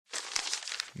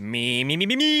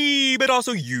Me, but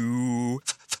also you.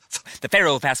 The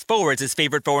Pharaoh fast-forwards his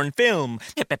favorite foreign film,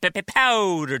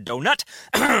 Powder Donut.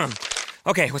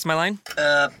 Okay, what's my line?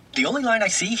 The only line I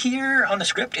see here on the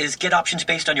script is get options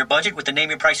based on your budget with the Name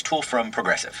Your Price tool from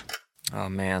Progressive. Oh,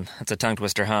 man, that's a tongue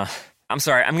twister, huh? I'm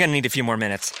sorry, I'm gonna need a few more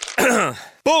minutes.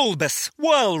 Bulbous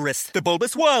Walrus, the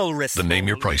Bulbous Walrus. The Name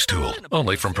Your Price tool,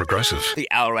 only from Progressive. The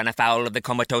owl ran afoul of the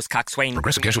comatose coxswain.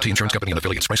 Progressive Casualty Insurance Company and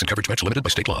affiliates. Price and coverage match limited by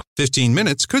state law. 15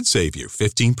 minutes could save you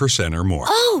 15% or more.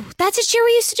 Oh, that's a cheer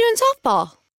we used to do in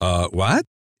softball. What?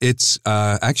 It's,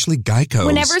 actually Geico's.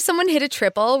 Whenever someone hit a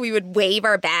triple, we would wave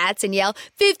our bats and yell,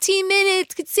 15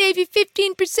 minutes could save you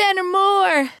 15% or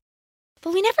more.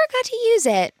 But we never got to use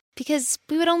it because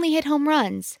we would only hit home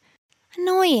runs.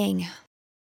 Annoying.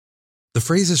 The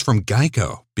phrase is from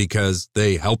Geico because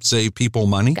they help save people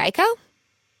money. Geico?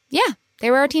 Yeah,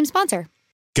 they were our team sponsor.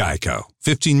 Geico.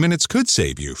 15 minutes could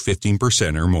save you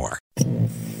 15% or more. You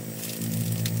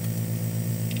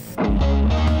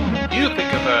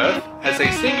think of Earth as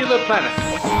a singular planet.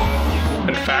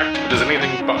 In fact, it is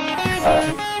anything but.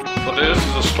 For this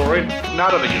is a story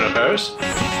not of a universe,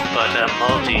 but a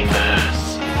multiverse.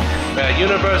 Where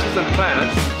universes and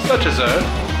planets, such as Earth,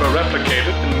 were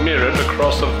replicated and mirrored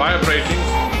across a vibrating,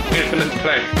 infinite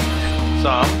plane.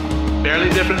 Some barely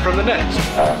different from the next.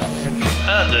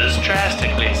 Others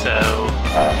drastically so.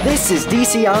 This is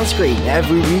DC On Screen.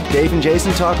 Every week, Dave and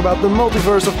Jason talk about the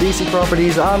multiverse of DC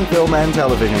properties on film and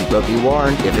television. But be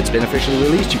warned, if it's been officially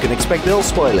released, you can expect they'll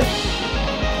spoil it.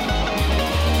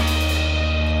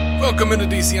 Welcome into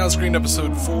DC On Screen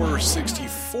episode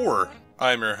 464.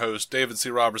 I'm your host, David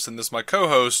C. Robertson. This is my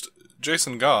co-host,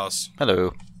 Jason Goss.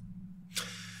 Hello.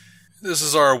 This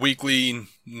is our weekly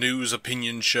news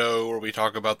opinion show where we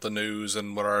talk about the news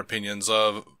and what our opinions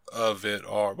of it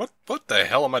are. What the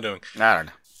hell am I doing? I don't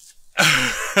know.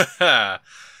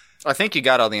 I think you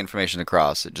got all the information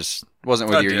across. It just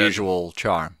wasn't with your usual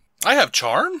charm. I have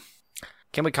charm?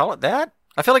 Can we call it that?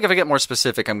 I feel like if I get more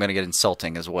specific, I'm going to get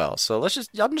insulting as well. So I'm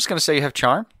just going to say you have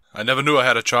charm. I never knew I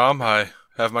had a charm. I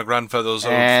have my grandfather's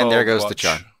old And there goes watch. the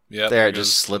charm. Yeah, there it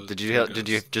just slipped. Did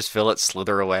you just feel it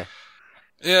slither away?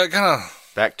 Yeah, kind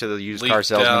of. Back to the used car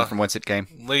salesman out, from whence it came.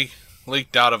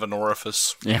 Leaked out of an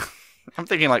orifice. Yeah. I'm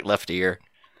thinking like left ear.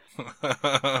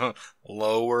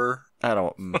 Lower. I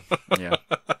don't. Yeah.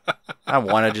 I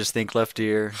want to just think left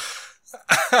ear.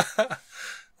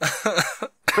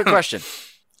 Quick question.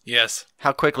 Yes.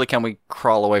 How quickly can we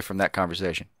crawl away from that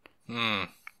conversation?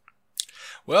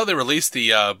 Well, they released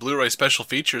the Blu-ray special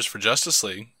features for Justice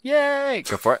League. Yay!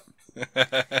 Go for it.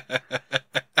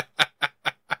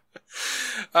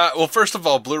 Well, first of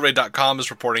all, Blu-ray.com is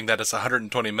reporting that it's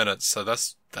 120 minutes, so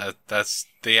that's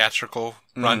theatrical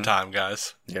runtime,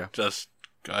 guys. Yeah. Just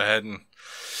go ahead and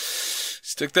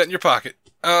stick that in your pocket.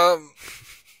 The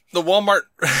Walmart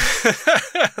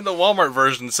the Walmart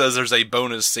version says there's a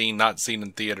bonus scene not seen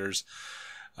in theaters.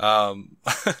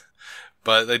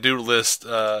 But they do list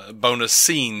bonus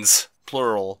scenes,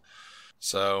 plural.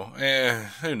 So,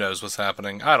 who knows what's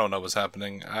happening? I don't know what's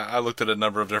happening. I looked at a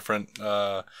number of different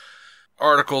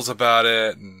articles about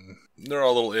it, and they're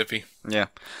all a little iffy. Yeah.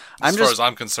 As far as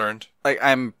I'm concerned.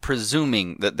 I'm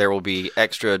presuming that there will be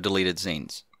extra deleted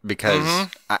scenes, because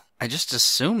I just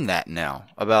assume that now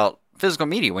about physical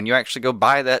media. When you actually go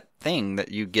buy that thing, that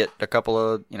you get a couple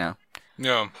of,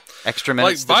 extra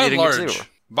minutes that you didn't get to.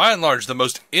 By and large, the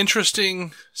most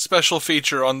interesting special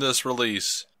feature on this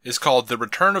release is called The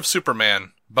Return of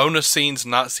Superman, bonus scenes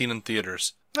not seen in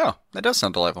theaters. Oh, that does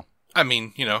sound delightful. I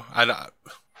mean, I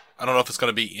don't know if it's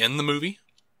going to be in the movie.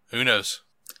 Who knows?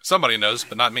 Somebody knows,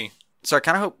 but not me. So I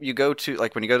kind of hope you go to,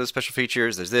 like, when you go to the special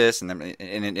features, there's this, and then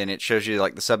and it shows you,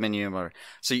 like, the sub-menu. Or,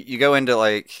 so you go into,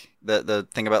 like, the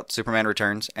thing about Superman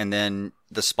Returns, and then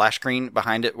the splash screen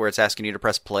behind it where it's asking you to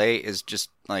press play is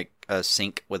just, like, a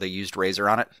sink with a used razor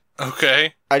on it.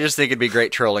 Okay. I just think it'd be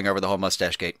great trolling over the whole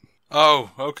mustache gate.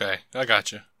 Oh, okay. I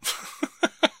got you.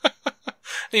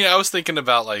 I was thinking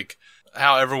about, like,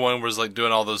 how everyone was, like,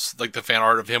 doing all those, like, the fan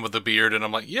art of him with the beard, and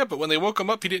I'm like, yeah, but when they woke him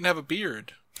up, he didn't have a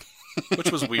beard.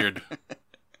 Which was weird.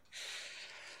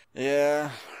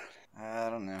 Yeah, I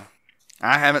don't know.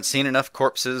 I haven't seen enough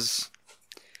corpses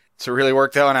to really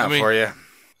work that one out for you.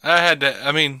 I had to.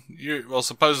 I mean,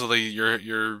 supposedly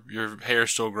your hair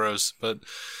still grows, but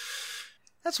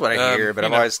that's what I hear. But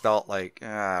I've always thought, like,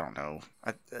 I don't know.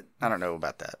 I don't know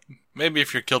about that. Maybe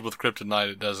if you're killed with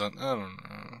kryptonite, it doesn't. I don't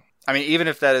know. I mean, even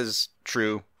if that is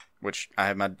true, which I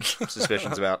have my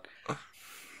suspicions about.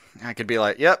 I could be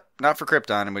like, yep, not for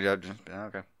Krypton, and we go,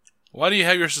 okay. Why do you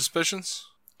have your suspicions?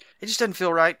 It just doesn't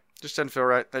feel right. Just doesn't feel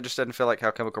right. That just doesn't feel like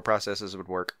how chemical processes would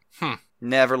work.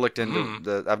 Never looked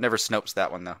into I've never Snopes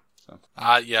that one, though. So.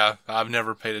 Yeah, I've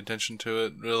never paid attention to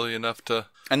it really enough to...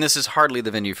 And this is hardly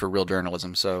the venue for real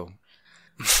journalism, so...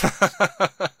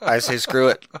 I say screw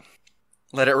it.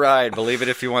 Let it ride. Believe it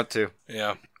if you want to.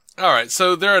 Yeah. All right,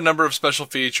 so there are a number of special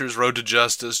features: Road to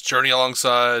Justice, journey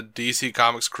alongside DC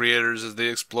Comics creators as they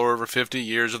explore over 50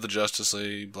 years of the Justice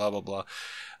League, blah, blah, blah.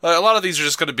 A lot of these are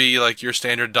just going to be like your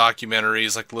standard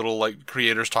documentaries, like little like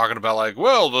creators talking about like,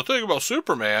 well, the thing about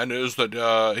Superman is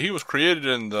that he was created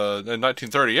in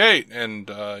 1938, and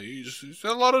he's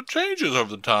had a lot of changes over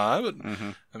the time. But,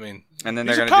 I mean, and then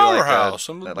he's they're a going to powerhouse.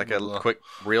 do like a quick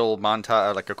real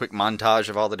montage, like a quick montage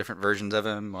of all the different versions of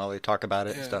him while they talk about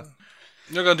it and stuff.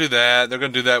 They're going to do that. They're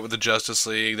going to do that with the Justice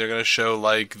League. They're going to show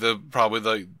like do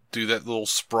that little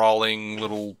sprawling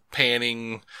little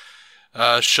panning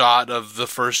shot of the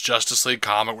first Justice League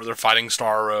comic where they're fighting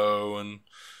Starro, and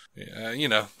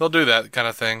they'll do that kind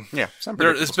of thing. Yeah,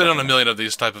 it's been on a million of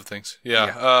these type of things.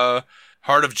 Yeah.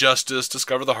 Heart of Justice,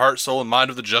 discover the heart, soul, and mind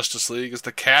of the Justice League as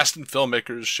the cast and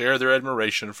filmmakers share their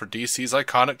admiration for DC's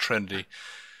iconic Trinity.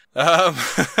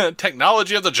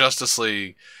 Technology of the Justice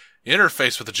League,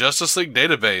 interface with the Justice League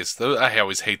database. I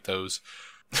always hate those.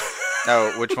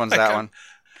 Oh, which one's that one?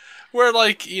 Where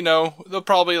they'll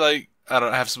probably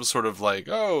have some sort of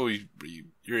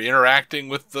you're interacting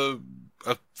with a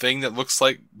thing that looks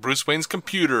like Bruce Wayne's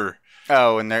computer.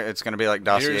 Oh, and it's going to be like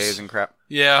dossiers and crap.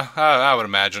 Yeah, I would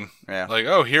imagine. Yeah.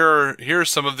 Here's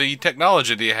some of the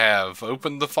technology that you have.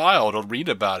 Open the file to read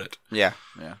about it. Yeah.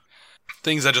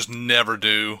 Things I just never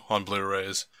do on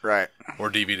Blu-rays. Right. Or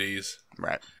DVDs.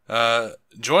 Right.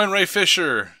 Join Ray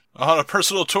Fisher on a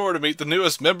personal tour to meet the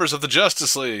newest members of the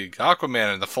Justice League,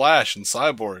 Aquaman and the Flash and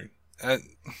Cyborg. I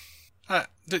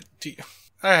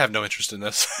have no interest in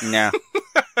this. No.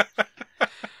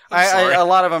 A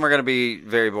lot of them are going to be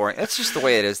very boring. It's just the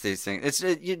way it is, these things.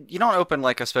 You don't open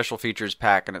like a special features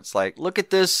pack and it's like, look at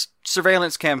this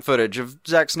surveillance cam footage of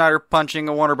Zack Snyder punching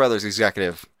a Warner Brothers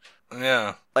executive.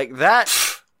 Yeah. Like that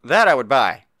I would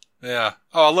buy. Yeah.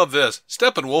 Oh, I love this.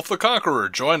 Steppenwolf the Conqueror.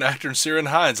 Join actor Ciarán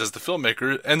Hinds as the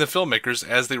filmmakers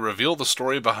as they reveal the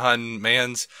story behind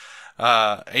man's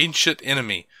ancient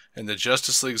enemy and the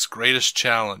Justice League's greatest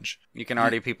challenge. You can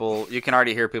already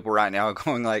hear people right now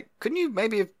going like, couldn't you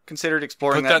maybe have considered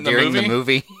exploring that during the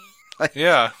movie?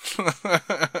 Yeah.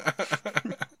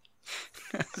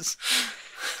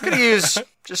 Could use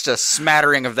just a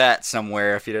smattering of that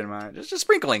somewhere if you didn't mind. Just a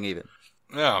sprinkling even.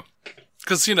 Yeah.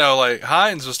 Because,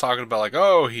 Hines was talking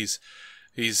about he's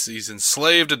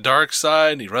enslaved to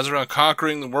Darkseid and he runs around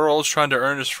conquering the world trying to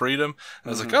earn his freedom. I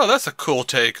was like, oh, that's a cool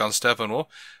take on Steppenwolf.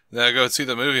 Then I go see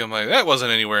the movie. I'm like, that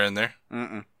wasn't anywhere in there.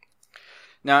 Mm-mm.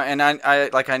 No, and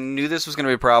I knew this was going to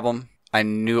be a problem. I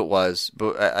knew it was,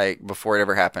 but before it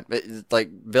ever happened.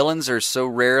 Villains are so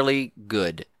rarely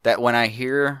good that when I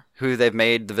hear who they've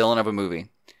made the villain of a movie,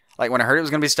 when I heard it was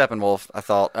going to be Steppenwolf, I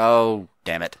thought, oh,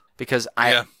 damn it. Because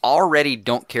I already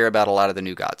don't care about a lot of the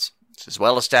new gods. It's just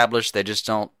well established. They just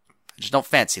don't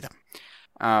fancy them.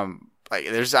 I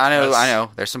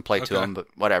know there's some play to them, but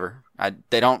whatever. I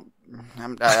don't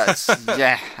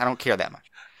care that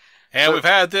much. And we've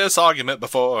had this argument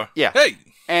before. Yeah. Hey.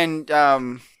 And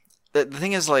the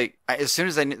thing is, as soon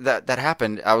as that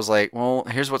happened, I was like, well,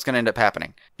 here's what's going to end up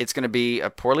happening. It's going to be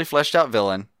a poorly fleshed out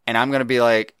villain, and I'm going to be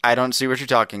like, I don't see what you're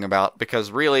talking about,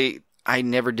 because really, I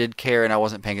never did care and I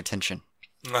wasn't paying attention.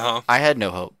 Uh-huh. I had no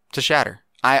hope to shatter.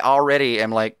 I already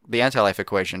am like the anti-life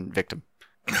equation victim.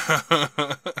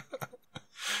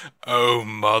 Oh,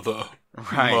 mother.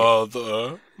 Right.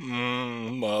 Mother.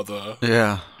 Mother.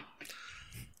 Yeah.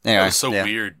 Anyway, that was so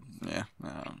weird. Yeah.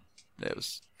 It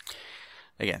was,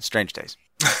 again, strange days.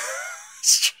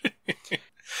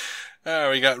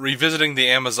 We got Revisiting the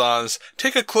Amazons.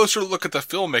 Take a closer look at the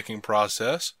filmmaking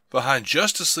process behind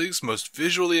Justice League's most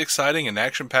visually exciting and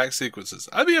action-packed sequences.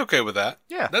 I'd be okay with that.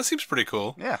 Yeah. That seems pretty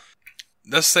cool. Yeah.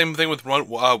 That's the same thing with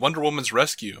Wonder Woman's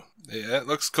Rescue. Yeah, that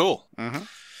looks cool.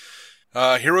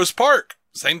 Mm-hmm. Heroes Park.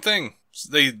 Same thing.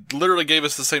 They literally gave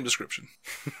us the same description.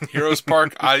 Heroes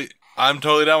Park, I'm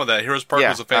totally down with that. Heroes Park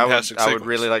was a fantastic sequence. I would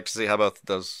really like to see how both of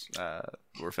those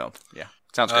were filmed. Yeah.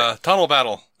 Sounds great. Tunnel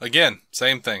Battle. Again,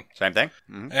 same thing. Same thing.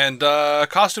 Mm-hmm. And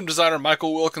costume designer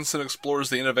Michael Wilkinson explores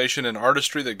the innovation and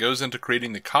artistry that goes into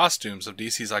creating the costumes of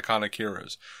DC's iconic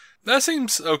heroes. That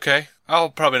seems okay. I'll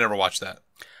probably never watch that.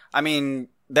 I mean,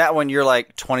 that one you're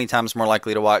 20 times more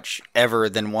likely to watch ever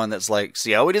than one that's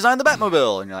see how we designed the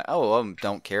Batmobile. And you're like, oh, I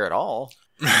don't care at all.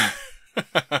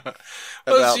 About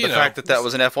the fact that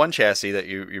was an F1 chassis that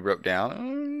you broke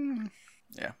down.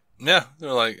 Yeah. Yeah,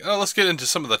 they're like, oh, let's get into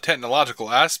some of the technological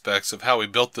aspects of how we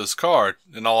built this car.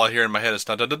 And all I hear in my head is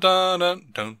dun dun dun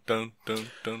dun dun dun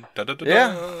dun dun dun dun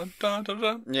dun dun dun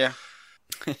dun. Yeah.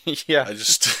 Yeah. I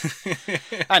just...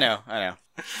 I know. And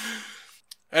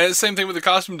it's the same thing with the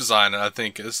costume design, I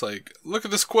think. It's like, look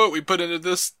at this quote we put into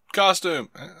this costume.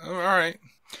 All right.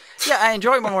 Yeah, I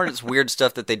enjoy it more when it's weird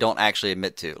stuff that they don't actually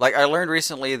admit to. Like, I learned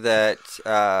recently that,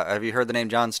 have you heard the name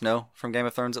Jon Snow from Game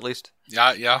of Thrones, at least?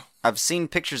 Yeah. I've seen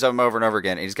pictures of him over and over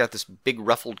again. He's got this big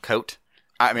ruffled coat.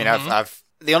 I mean, I've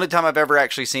the only time I've ever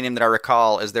actually seen him that I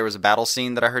recall is there was a battle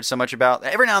scene that I heard so much about.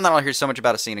 Every now and then I'll hear so much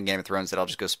about a scene in Game of Thrones that I'll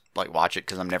just go, like, watch it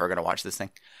because I'm never going to watch this thing.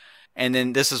 And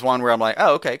then this is one where I'm like,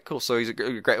 oh, okay, cool. So he's a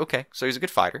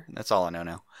good fighter. That's all I know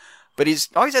now. But he's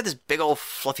always had this big old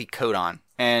fluffy coat on.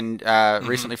 And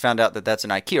recently found out that that's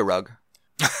an IKEA rug.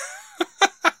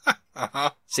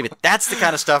 See, but that's the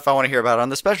kind of stuff I want to hear about on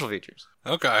the special features.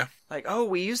 Okay. Like, oh,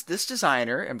 we used this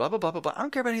designer and blah, blah, blah, blah, blah. I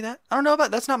don't care about any of that. I don't know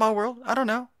about That's not my world. I don't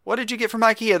know. What did you get from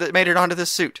IKEA that made it onto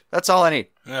this suit? That's all I need.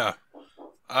 Yeah.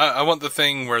 I want the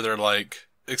thing where they're like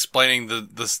explaining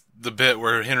the bit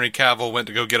where Henry Cavill went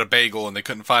to go get a bagel and they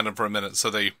couldn't find him for a minute, so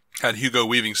they had Hugo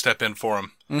Weaving step in for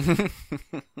him.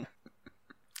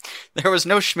 There was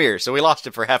no schmear, so we lost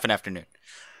it for half an afternoon.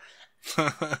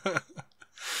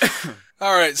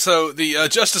 All right, so the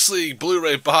Justice League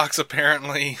Blu-ray box,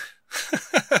 apparently,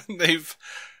 they've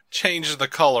changed the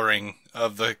coloring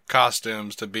of the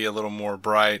costumes to be a little more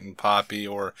bright and poppy,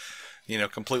 or,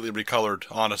 completely recolored,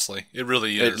 honestly. It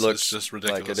really is. It looks it's just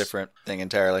ridiculous. like a different thing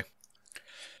entirely.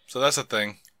 So that's a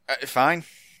thing. Fine.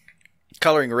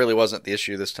 Coloring really wasn't the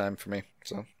issue this time for me,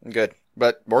 so I'm good.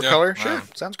 But more color? Sure.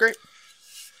 Sounds great.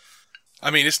 I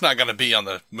mean, it's not going to be on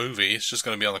the movie. It's just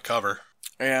going to be on the cover.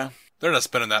 Yeah. They're not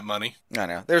spending that money. I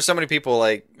know. There's so many people,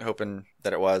 hoping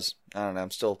that it was. I don't know. I'm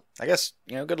still, I guess,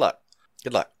 good luck.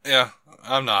 Good luck. Yeah,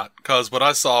 I'm not. Because what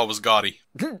I saw was gaudy.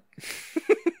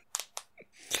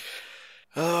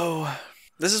 Oh.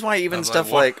 This is why even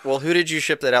stuff like, well, who did you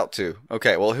ship that out to?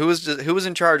 Okay, well, who was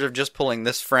in charge of just pulling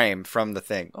this frame from the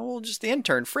thing? Oh, well, just the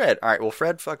intern, Fred. All right, well,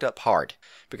 Fred fucked up hard.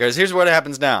 Because here's what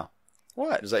happens now.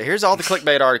 What? It's like, here's all the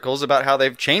clickbait articles about how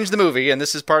they've changed the movie, and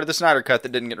this is part of the Snyder Cut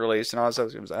that didn't get released, and all this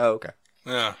stuff. Like, oh, okay.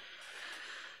 Yeah.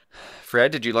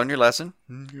 Fred, did you learn your lesson?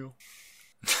 Yeah.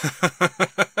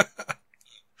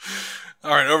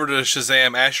 All right, over to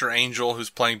Shazam. Asher Angel, who's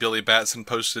playing Billy Batson,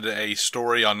 posted a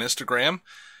story on Instagram.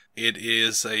 It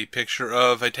is a picture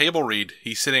of a table read.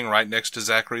 He's sitting right next to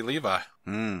Zachary Levi.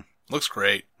 Looks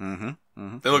great.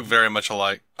 They look very much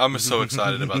alike. I'm so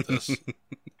excited about this.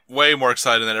 Way more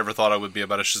excited than I ever thought I would be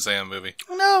about a Shazam movie.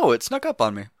 No, it snuck up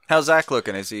on me. How's Zach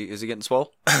looking? Is he getting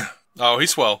swole? Oh,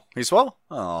 he's swell. He's swole?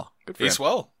 Oh, good for him. He's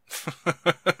swell.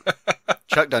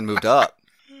 Chuck done moved up.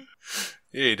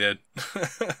 Yeah, he did.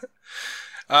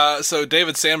 So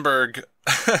David Sandberg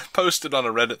posted on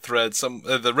a Reddit thread.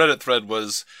 The Reddit thread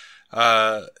was,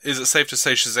 is it safe to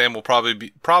say Shazam will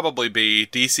probably be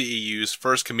DCEU's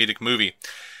first comedic movie?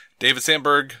 David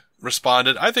Sandberg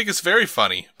responded, I think it's very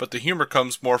funny, but the humor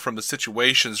comes more from the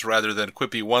situations rather than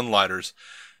quippy one-liners.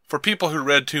 For people who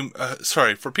read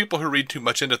too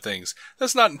much into things,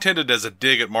 that's not intended as a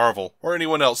dig at Marvel, or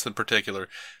anyone else in particular.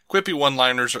 Quippy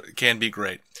one-liners can be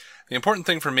great. The important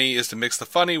thing for me is to mix the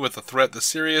funny with the threat, the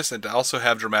serious, and to also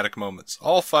have dramatic moments.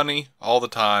 All funny, all the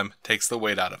time, takes the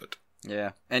weight out of it.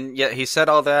 Yeah, and yet he said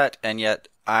all that, and yet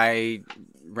I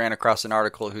ran across an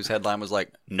article whose headline was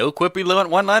like, no quippy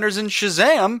one-liners in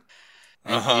Shazam!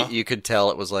 And you could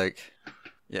tell it was like,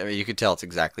 yeah, I mean, you could tell it's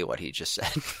exactly what he just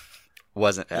said.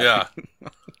 Wasn't happening.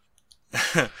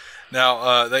 Yeah.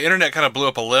 Now, the internet kind of blew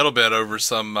up a little bit over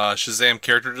some Shazam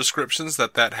character descriptions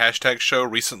that hashtag show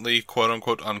recently,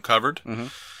 quote-unquote, uncovered.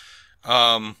 And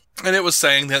it was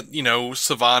saying that,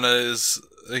 Savannah is,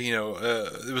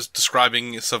 it was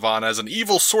describing Savannah as an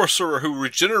evil sorcerer who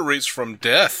regenerates from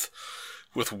death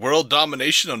with world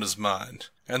domination on his mind.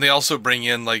 And they also bring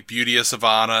in, Beauty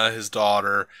Savannah, his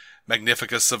daughter,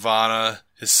 Magnifica Savannah,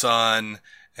 his son,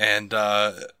 and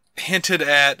hinted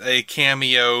at a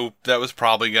cameo that was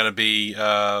probably going to be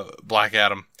Black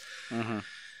Adam.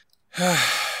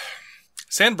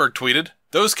 Sandberg tweeted,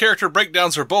 those character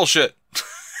breakdowns are bullshit.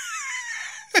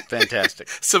 Fantastic.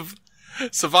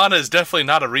 Savannah is definitely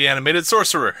not a reanimated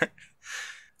sorcerer.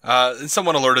 And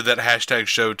someone alerted that hashtag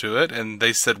show to it, and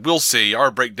they said, we'll see,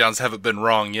 our breakdowns haven't been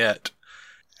wrong yet.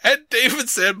 And David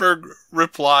Sandberg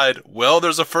replied, well,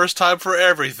 there's a first time for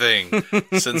everything.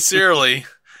 Sincerely,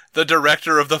 the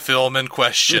director of the film in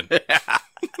question.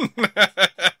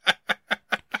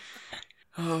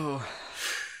 Oh,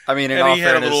 I mean, in all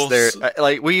fairness,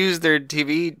 we use their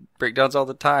TV breakdowns all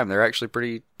the time. They're actually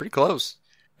pretty close.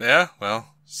 Yeah,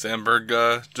 well, Sandberg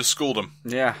just schooled him.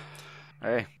 Yeah.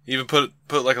 Hey. Even put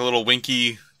like a little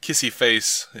winky, kissy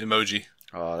face emoji.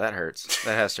 Oh, that hurts.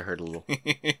 That has to hurt a little.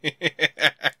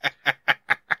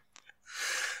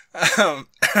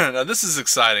 Now, this is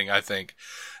exciting, I think.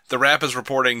 The Wrap is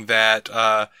reporting that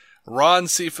Ron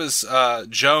Cephas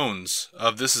Jones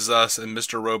of This Is Us and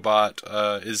Mr. Robot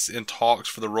is in talks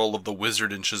for the role of the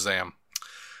Wizard in Shazam.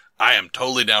 I am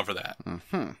totally down for that.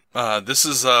 Mm-hmm. This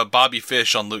is Bobby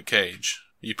Fish on Luke Cage.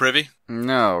 You privy?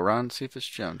 No, Ron Cephas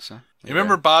Jones, huh? You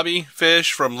remember Bobby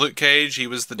Fish from Luke Cage? He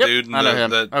was the dude in I know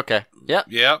him. Okay. Yep.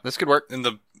 Yeah. This could work. In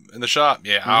the shop.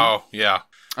 Yeah. Mm-hmm. Oh, yeah.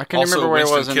 I can't remember where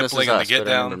Winston it was in This Is Kipling Us, in The Get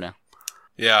but I remember Down. now.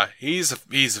 Yeah, he's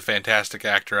a fantastic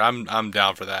actor. I'm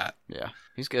down for that. Yeah,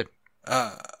 he's good.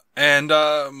 And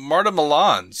Marta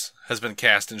Milans has been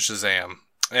cast in Shazam,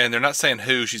 and they're not saying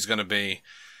who she's going to be.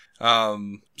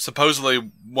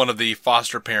 Supposedly one of the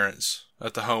foster parents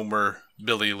at the home where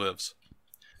Billy lives.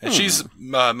 And she's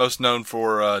most known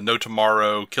for No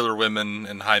Tomorrow, Killer Women,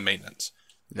 and High Maintenance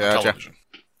on television.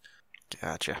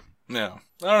 Gotcha. Yeah,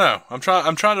 I don't know.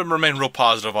 I'm trying to remain real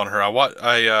positive on her.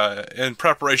 I in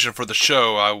preparation for the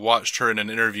show, I watched her in an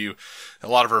interview. A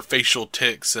lot of her facial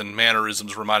tics and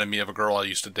mannerisms reminded me of a girl I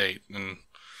used to date, and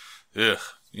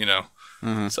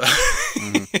Mm-hmm. So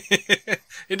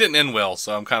it didn't end well.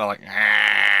 So I'm kind of like,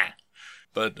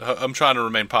 but I'm trying to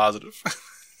remain positive.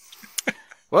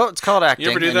 Well, it's called acting,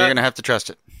 You ever do and that? you're going to have to trust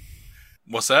it.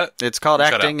 What's that? It's called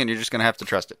Shut acting, up. and you're just going to have to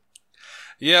trust it.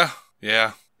 Yeah.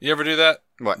 You ever do that?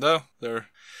 What? No,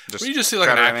 Just well, you just see like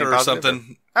try an to remain actor or positive,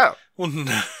 something. Oh. Well,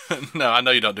 no, I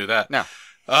know you don't do that. No.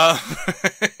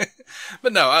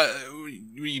 But no,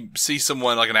 we see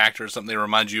someone like an actor or something that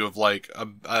reminds you of like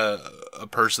a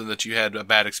person that you had a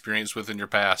bad experience with in your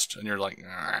past, and you're like,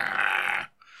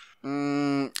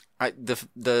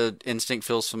 The instinct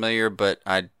feels familiar, but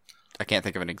I can't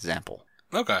think of an example.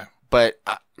 okay, But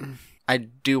I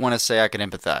do want to say I can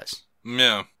empathize.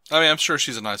 yeah. I mean, I'm sure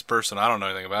she's a nice person. I don't know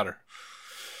anything about her.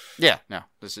 Yeah, no.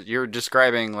 You're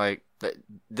describing like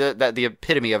the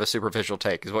epitome of a superficial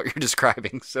take is what you're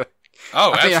describing. So,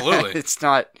 Oh, I mean, absolutely. it's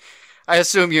not. I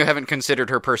assume you haven't considered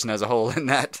her person as a whole in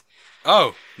that.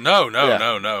 Oh, no.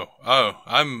 Yeah. Oh,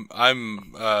 I'm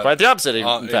Quite the opposite. In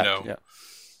fact,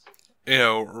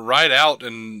 yeah. right out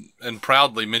and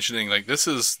proudly mentioning like this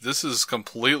is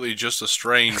completely just a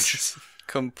strange,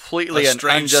 Completely an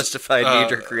unjustified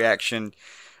knee-jerk reaction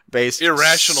based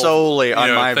irrational, solely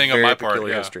on my thing very on my part.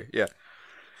 peculiar Yeah. history. Yeah.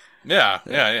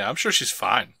 Yeah. I'm sure she's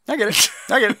fine. I get it.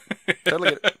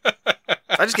 Totally get it.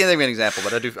 I just can't think of an example,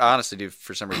 but I honestly do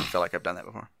for some reason feel like I've done that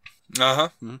before. Uh-huh.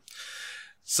 Mm-hmm.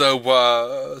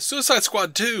 So, Suicide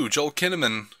Squad 2, Joel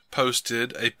Kinnaman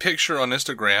posted a picture on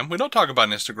Instagram. We don't talk about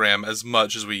Instagram as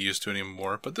much as we used to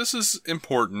anymore, but this is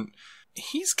important.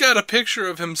 He's got a picture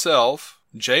of himself,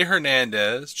 Jay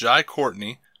Hernandez, Jai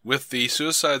Courtney, with the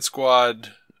Suicide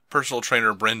Squad personal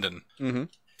trainer, Brendan. Mm-hmm.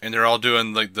 And they're all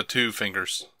doing like the two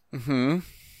fingers. Mm-hmm.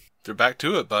 They're back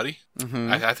to it, buddy.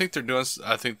 Mm-hmm. I think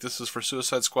I think this is for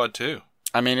Suicide Squad 2.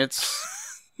 I mean, it's...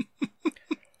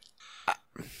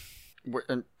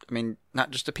 I mean,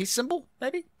 not just a peace symbol,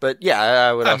 maybe? But yeah,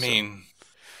 I would also...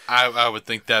 I would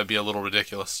think that would be a little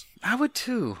ridiculous. I would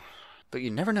too. But you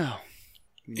never know.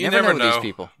 You never know with these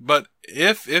people. But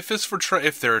if it's for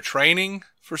if they're training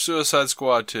for Suicide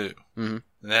Squad 2, mm-hmm.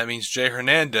 that means Jay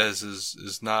Hernandez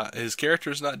is not, his character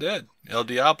is not dead. El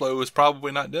Diablo is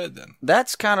probably not dead then.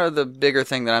 That's kind of the bigger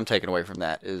thing that I'm taking away from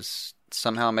that is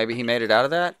somehow maybe he made it out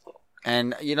of that.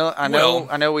 And I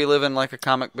know we live in like a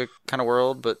comic book kind of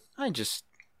world, but I just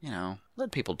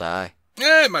let people die.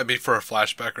 Yeah, it might be for a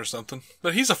flashback or something.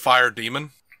 But he's a fire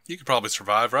demon. He could probably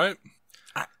survive, right?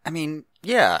 I mean,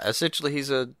 yeah, essentially he's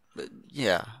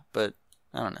but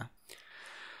I don't know.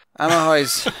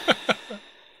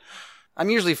 I'm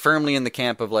usually firmly in the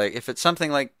camp of like, if it's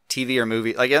something like TV or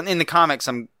movie, like in the comics,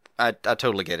 I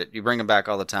totally get it. You bring them back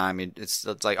all the time. It's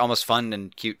like almost fun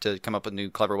and cute to come up with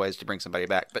new clever ways to bring somebody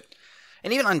back.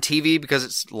 And even on TV, because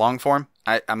it's long form,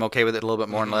 I'm okay with it a little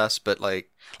bit more and less. But like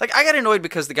I got annoyed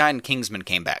because the guy in Kingsman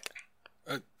came back.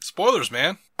 Spoilers,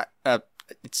 man.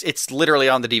 It's literally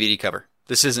on the DVD cover.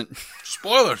 This isn't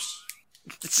spoilers.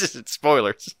 This isn't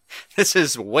spoilers. This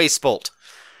is way spoilt.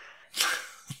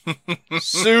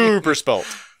 Super spoilt.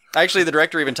 Actually, the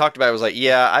director even talked about it. Was like,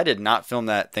 yeah, I did not film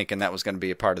that thinking that was going to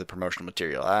be a part of the promotional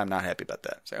material. I'm not happy about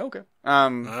that. It's like, okay.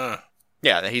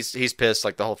 Yeah, he's pissed,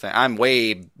 like the whole thing. I'm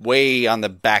way on the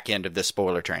back end of this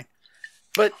spoiler train.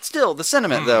 But still, the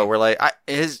sentiment though, where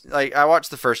I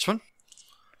watched the first one.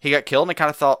 He got killed, and I kind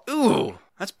of thought, ooh,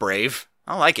 that's brave.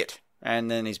 I like it. And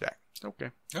then he's back.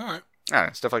 Okay. All right. I don't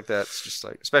know, stuff like that. It's just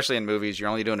like, especially in movies, you're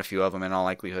only doing a few of them in all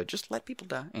likelihood. Just let people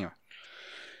die. Anyway.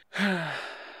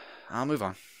 I'll move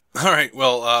on. All right.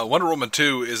 Well, Wonder Woman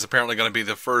 2 is apparently going to be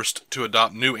the first to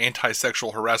adopt new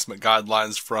anti-sexual harassment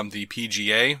guidelines from the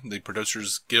PGA, the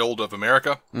Producers Guild of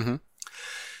America. Mm-hmm.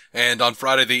 And on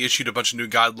Friday, they issued a bunch of new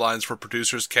guidelines for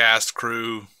producers, cast,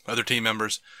 crew, other team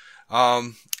members.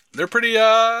 They're pretty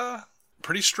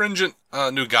stringent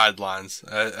new guidelines,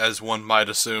 as one might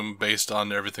assume, based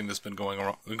on everything that's been going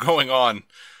on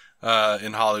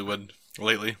in Hollywood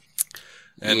lately.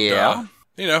 And, yeah.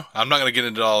 I'm not going to get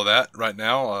into all of that right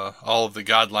now, all of the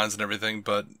guidelines and everything,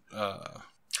 but the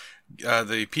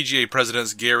PGA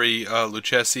presidents Gary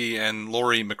Lucchesi and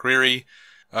Lori McCreary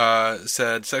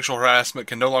said sexual harassment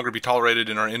can no longer be tolerated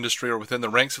in our industry or within the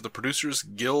ranks of the Producers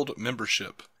Guild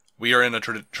membership. We are in a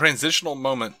transitional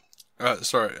moment.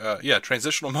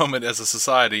 Transitional moment as a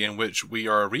society in which we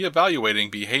are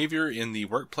reevaluating behavior in the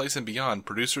workplace and beyond.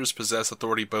 Producers possess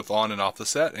authority both on and off the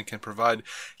set and can provide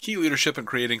key leadership in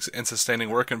creating and sustaining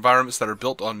work environments that are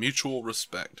built on mutual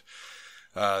respect.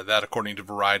 That according to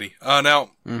Variety.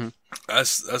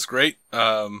 That's great.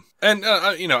 I'm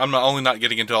only not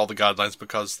getting into all the guidelines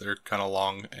because they're kind of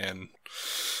long and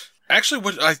actually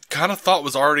what I kind of thought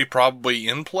was already probably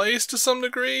in place to some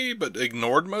degree, but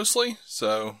ignored mostly.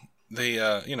 So you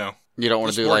don't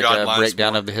want to do like a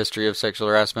breakdown of the history of sexual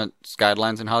harassment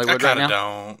guidelines in Hollywood right now? I kind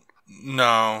of don't.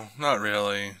 No, not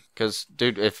really. Because,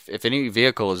 dude, if any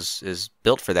vehicle is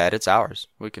built for that, it's ours.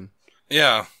 We can.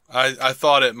 Yeah, I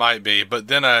thought it might be, but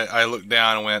then I looked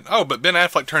down and went, oh, but Ben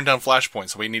Affleck turned down Flashpoint,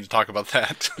 so we need to talk about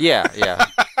that. Yeah.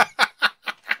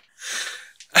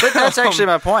 But that's actually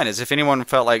my point, is if anyone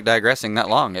felt like digressing that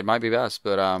long, it might be best.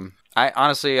 But I'm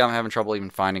having trouble even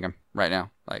finding them right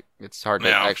now. Like, it's hard to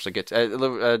actually get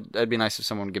to. It'd be nice if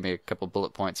someone would give me a couple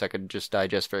bullet points I could just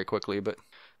digest very quickly. But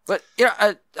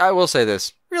I will say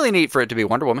this. Really neat for it to be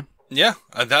Wonder Woman. Yeah,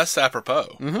 that's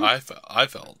apropos. Mm-hmm. I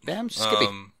felt. Damn Skippy.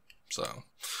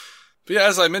 But yeah,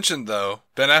 as I mentioned, though,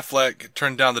 Ben Affleck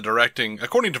turned down the directing.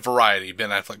 According to Variety,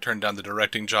 Ben Affleck turned down the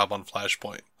directing job on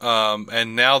Flashpoint.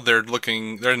 And now they're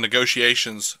in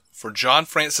negotiations for John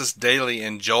Francis Daley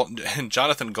and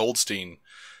Jonathan Goldstein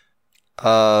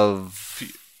of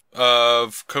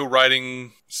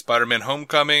co-writing Spider-Man: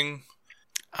 Homecoming.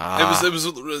 It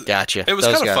was gotcha. It was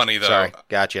kind of funny though. Sorry,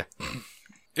 gotcha.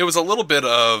 It was a little bit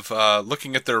of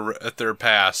looking at their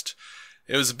past.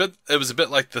 It was a bit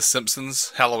like the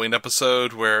Simpsons Halloween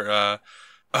episode where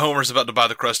Homer's about to buy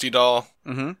the Krusty doll,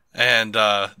 and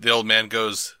the old man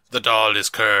goes, "The doll is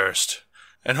cursed,"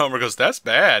 and Homer goes, "That's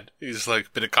bad." He's like,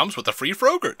 "But it comes with a free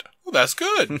Frogurt." "Well, that's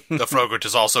good." "The Frogurt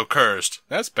is also cursed."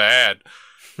 "That's bad."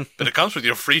 "But it comes with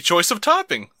your free choice of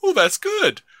topping." "Well, that's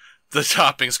good." "The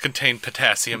toppings contain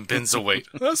potassium benzoate."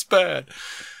 "That's bad."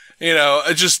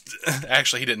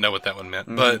 Actually, he didn't know what that one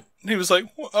meant, but he was like,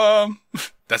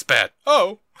 that's bad.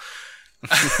 Oh.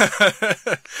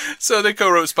 So they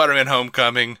co-wrote Spider-Man: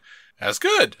 Homecoming. That's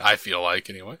good, I feel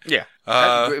like, anyway. Yeah.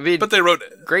 But they wrote...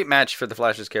 Great match for the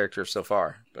Flash's character so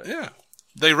far. But. Yeah.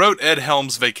 They wrote Ed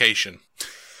Helms' Vacation.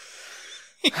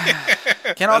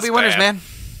 Can't all be winners, man.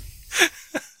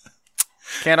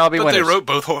 Can't all be winners. They wrote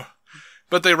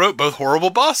both Horrible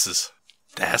Bosses.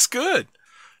 That's good.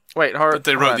 Wait, but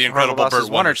they wrote The Incredible Burt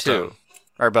one or two?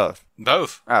 Or both?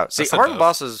 Both. Oh, see, Horrible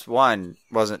Bosses 1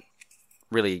 wasn't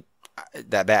really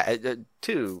that bad.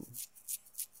 2.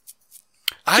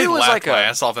 I laughed my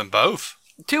ass off in both.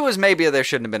 2 was maybe there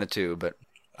shouldn't have been a 2, but...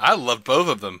 I loved both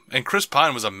of them. And Chris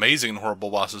Pine was amazing in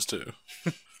Horrible Bosses 2.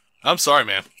 I'm sorry,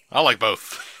 man. I like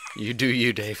both. You do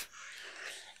you, Dave.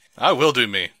 I will do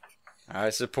me.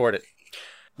 I support it.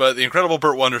 But The Incredible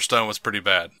Burt Wonderstone was pretty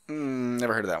bad.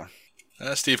 Never heard of that one.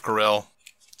 Steve Carell.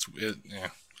 Yeah.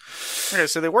 Okay,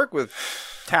 so they work with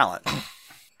talent.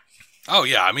 Oh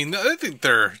yeah, I mean, I think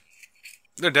they're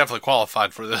definitely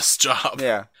qualified for this job.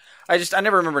 Yeah, I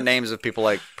never remember names of people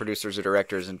like producers or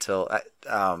directors until I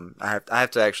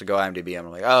have to actually go IMDb. I'm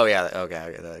like, oh yeah,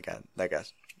 okay, that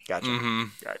guy's gotcha,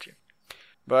 gotcha.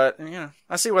 But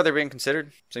I see why they're being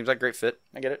considered. Seems like a great fit.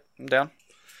 I get it. I'm down.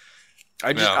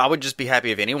 I would just be happy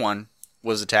if anyone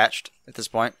was attached at this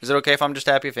point. Is it okay if I'm just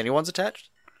happy if anyone's attached?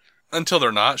 Until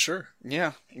they're not, sure.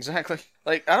 Yeah, exactly.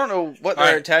 Like, I don't know what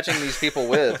they're attaching these people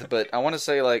with, but I want to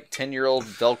say, like, 10-year-old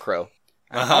Velcro.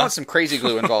 I want some crazy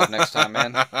glue involved next time,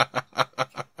 man. A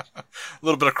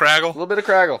little bit of Craggle? A little bit of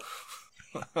Craggle.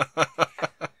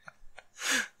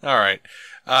 All right.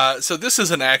 So this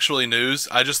isn't actually news.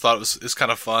 I just thought it's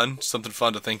kind of fun, something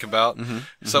fun to think about.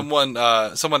 Someone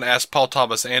asked Paul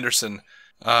Thomas Anderson,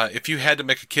 if you had to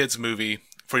make a kids movie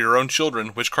for your own children,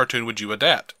 which cartoon would you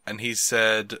adapt? And he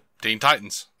said Teen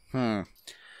Titans. And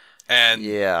And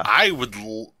Yeah. I would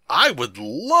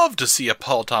love to see a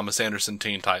Paul Thomas Anderson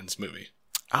Teen Titans movie.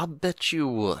 I'll bet you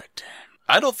would.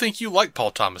 I don't think you like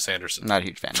Paul Thomas Anderson. Not a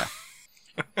huge fan,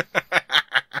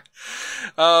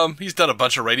 no. He's done a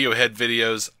bunch of Radiohead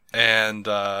videos, and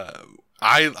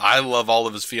I love all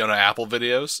of his Fiona Apple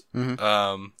videos. Mm-hmm.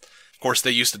 Of course,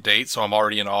 they used to date, so I'm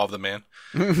already in awe of the man.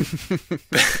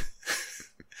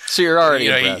 So you're already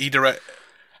impressed.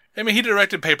 He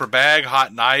directed Paper Bag,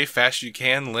 Hot Knife, Fast as You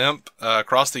Can, Limp,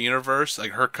 Across the Universe.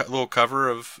 Like her little cover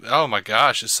of, oh my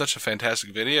gosh, it's such a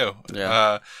fantastic video.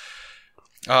 Yeah.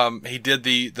 He did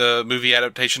the movie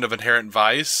adaptation of Inherent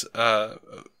Vice,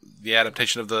 the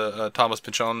adaptation of the Thomas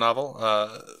Pynchon novel.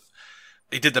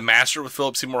 He did The Master with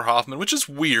Philip Seymour Hoffman, which is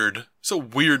weird. It's a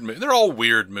weird movie. They're all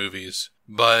weird movies,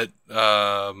 but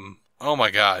oh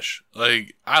my gosh,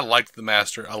 like I liked The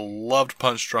Master. I loved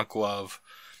Punch Drunk Love.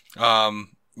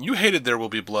 You hated There Will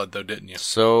Be Blood, though, didn't you?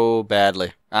 So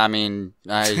badly. I mean,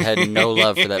 I had no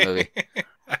love for that movie.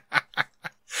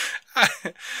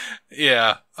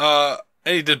 Yeah.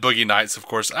 And he did Boogie Nights, of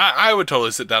course. I would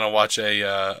totally sit down and watch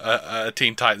a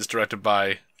Teen Titans directed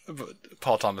by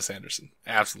Paul Thomas Anderson.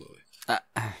 Absolutely.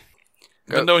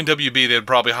 But knowing WB, they'd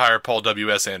probably hire Paul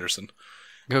W.S. Anderson.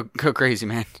 Go crazy,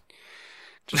 man.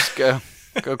 Just go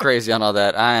crazy on all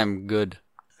that. I am good.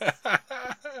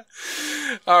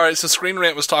 All right, so Screen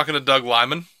Rant was talking to Doug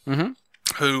Liman, Mm-hmm.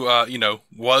 who,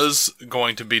 was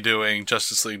going to be doing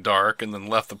Justice League Dark and then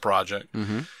left the project.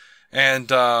 Mm-hmm.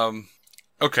 And,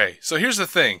 okay, so here's the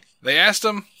thing. They asked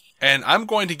him, and I'm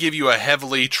going to give you a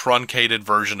heavily truncated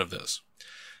version of this.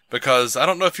 Because I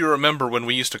don't know if you remember when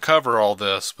we used to cover all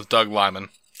this with Doug Liman,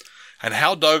 and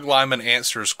how Doug Liman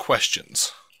answers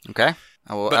questions. Okay.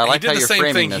 Well, But I like he how did the you're same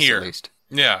framing thing this, here. at least.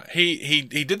 Yeah, he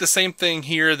did the same thing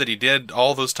here that he did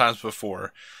all those times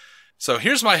before. So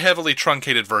here's my heavily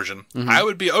truncated version. Mm-hmm. I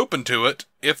would be open to it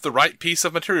if the right piece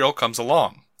of material comes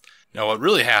along. Now, what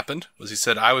really happened was he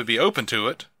said, I would be open to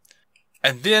it,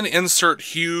 and then insert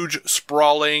huge,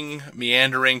 sprawling,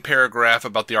 meandering paragraph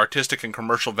about the artistic and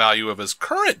commercial value of his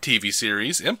current TV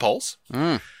series, Impulse,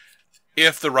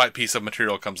 if the right piece of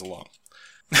material comes along.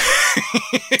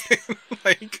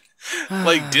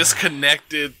 like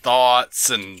disconnected thoughts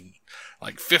and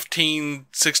like 15,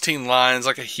 16 lines,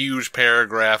 like a huge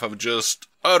paragraph of just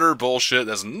utter bullshit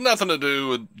that's nothing to do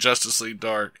with Justice League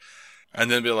Dark. And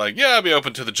then be like, yeah, I'd be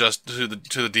open to the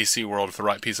DC world if the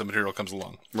right piece of material comes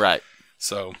along. Right.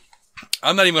 So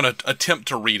I'm not even going to attempt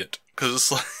to read it because it's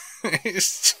like,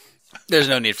 There's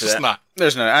no need for just that. not.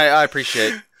 There's no. I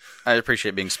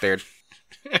appreciate being spared.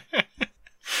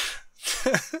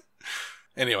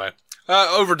 Anyway,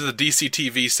 over to the DC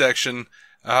TV section.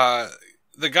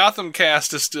 The Gotham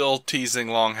cast is still teasing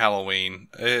Long Halloween.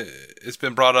 It's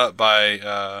been brought up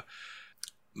by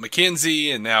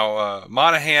McKenzie, and now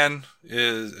Monahan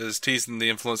is teasing the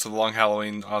influence of Long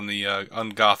Halloween on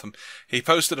Gotham. He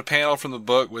posted a panel from the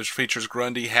book which features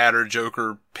Grundy, Hatter,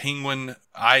 Joker, Penguin,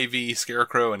 Ivy,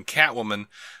 Scarecrow, and Catwoman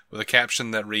with a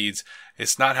caption that reads,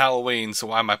 "It's not Halloween, so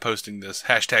why am I posting this?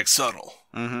 #subtle."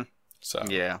 Mm-hmm. So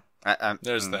yeah,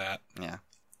 there's that. Yeah,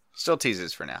 still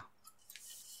teases for now.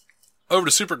 Over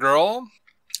to Supergirl.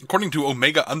 According to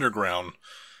Omega Underground,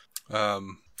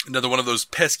 another one of those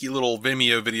pesky little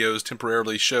Vimeo videos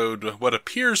temporarily showed what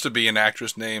appears to be an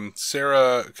actress named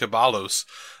Sarah Caballos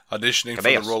auditioning for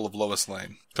the role of Lois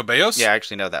Lane. Caballos? Yeah, I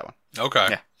actually know that one. Okay.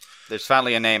 Yeah. There's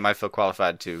finally a name I feel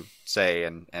qualified to say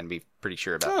and be pretty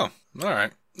sure about. Oh, all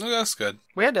right. No, that's good.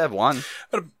 We had to have one.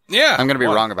 But, yeah. I'm going to be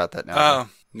wrong about that now.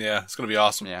 Yeah, it's going to be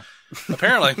awesome. Yeah.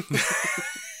 Apparently.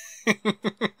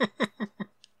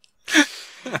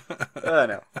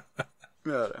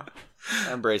 No.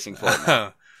 I'm bracing for it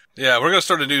now. Yeah, we're going to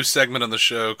start a new segment on the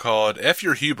show called F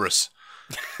Your Hubris.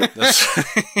 What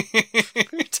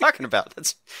are you talking about?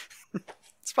 That's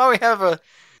why we have a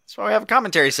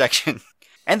commentary section.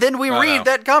 And then we read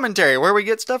that commentary where we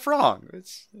get stuff wrong.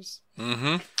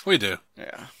 We do.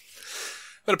 Yeah.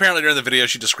 But apparently during the video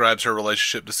she describes her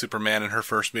relationship to Superman and her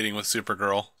first meeting with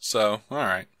Supergirl. So, all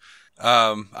right.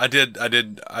 I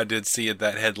did see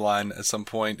that headline at some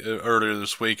point earlier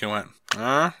this week and went,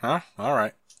 all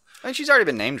right. I mean, she's already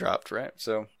been name dropped, right?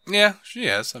 So yeah, she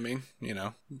has. I mean,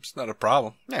 it's not a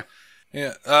problem. Yeah.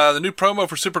 Yeah. The new promo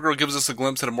for Supergirl gives us a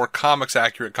glimpse at a more comics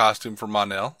accurate costume for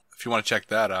Mon-el. If you want to check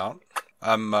that out,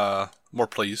 I'm more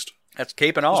pleased. That's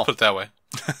cape and all. Let's put it that way.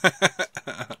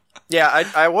 Yeah,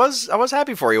 I was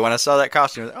happy for you when I saw that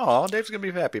costume. Oh, Dave's gonna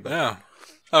be happy about it. Yeah.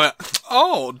 I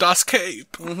mean, Das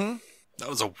Cape. Mm-hmm. That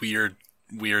was a weird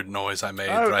noise I made.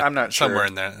 I'm not sure. Somewhere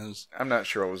in there. I'm not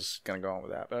sure what was going to go on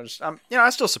with that, but I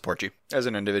still support you as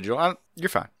an individual. You're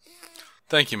fine.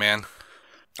 Thank you, man.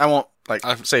 I won't Like,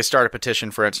 say, start a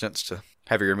petition, for instance, to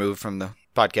have you removed from the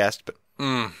podcast. But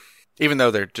even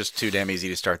though they're just too damn easy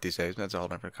to start these days, that's a whole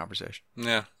different conversation.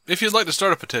 Yeah. If you'd like to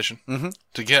start a petition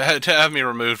to have me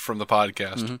removed from the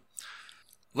podcast,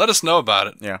 let us know about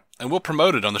it. Yeah. And we'll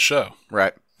promote it on the show.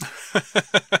 Right.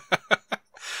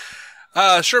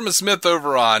 Sherman Smith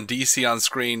over on DC On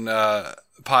Screen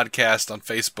podcast on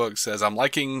Facebook says, I'm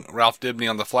liking Ralph Dibny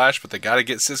on The Flash, but they got to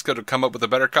get Cisco to come up with a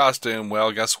better costume.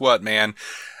 Well, guess what, man?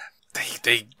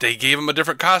 They gave him a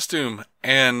different costume,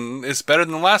 and it's better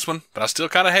than the last one, but I still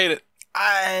kind of hate it.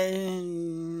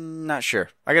 I'm not sure.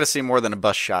 I got to see more than a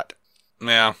bus shot.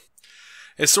 Yeah.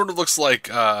 It sort of looks like,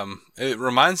 it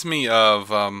reminds me of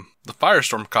the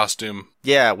Firestorm costume.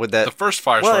 Yeah, with that. The first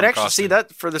Firestorm Well, it actually, costume. see,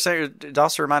 that for the same, it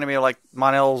also reminded me of like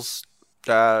Mon-el's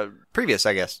previous,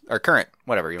 I guess, or current,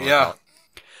 whatever you want to call it.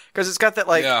 Because it's got that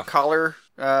like collar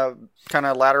kind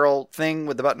of lateral thing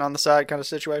with the button on the side kind of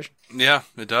situation. Yeah,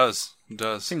 it does. It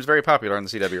does. Seems very popular on the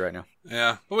CW right now.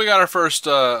 Yeah. Well, we got our first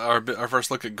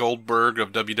look at Goldberg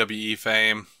of WWE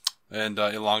fame and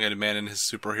Elongated Man in his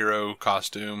superhero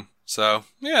costume. So,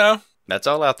 that's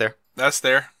all out there. That's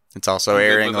there. It's also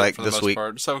airing like this week.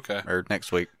 It's okay. Or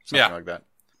next week. Something like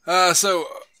that. So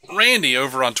Randy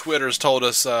over on Twitter has told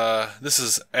us, this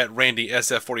is at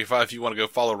RandySF45 if you want to go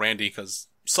follow Randy, because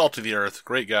salt of the earth,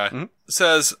 great guy.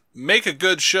 Says, make a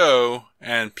good show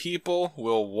and people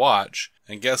will watch.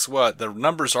 And guess what? The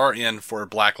numbers are in for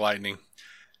Black Lightning.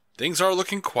 Things are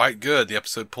looking quite good. The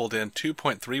episode pulled in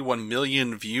 2.31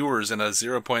 million viewers and a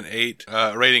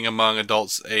 0.8 rating among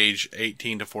adults age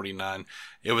 18 to 49.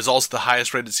 It was also the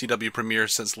highest rated CW premiere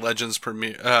since Legends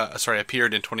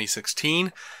appeared in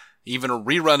 2016. Even a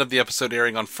rerun of the episode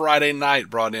airing on Friday night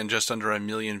brought in just under 1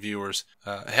 million viewers.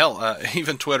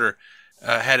 Even Twitter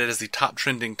had it as the top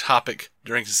trending topic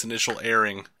during its initial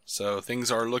airing. So things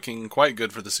are looking quite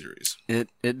good for the series. It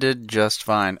did just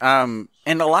fine. And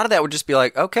a lot of that would just be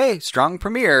like, okay, strong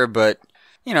premiere, but,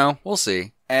 we'll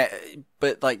see.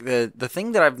 But like the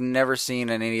thing that I've never seen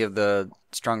in any of the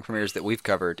strong premieres that we've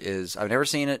covered is I've never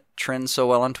seen it trend so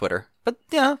well on Twitter. But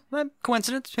yeah,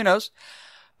 coincidence, who knows?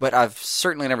 But I've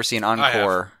certainly never seen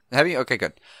Encore. Have you? Okay,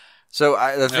 good. So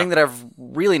the thing that I've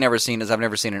really never seen is I've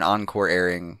never seen an Encore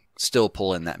airing still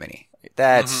pull in that many.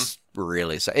 That's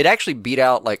really so. It actually beat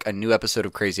out like a new episode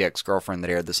of Crazy Ex-Girlfriend that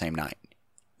aired the same night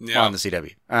on the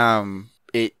CW.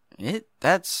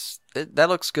 That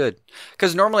looks good.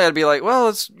 Because normally I'd be like, well,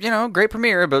 it's great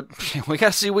premiere, but we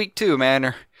got to see week 2, man.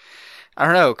 Or I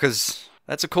don't know, because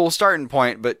that's a cool starting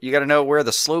point, but you got to know where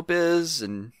the slope is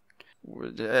and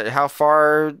how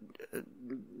far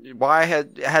Y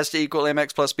has to equal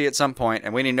MX plus B at some point,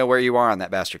 and we need to know where you are on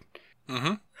that bastard.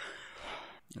 Mm-hmm.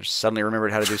 I just suddenly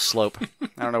remembered how to do slope.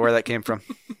 I don't know where that came from.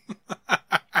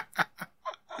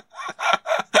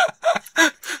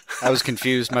 I was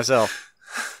confused myself.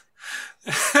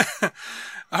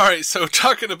 All right, so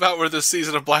talking about where this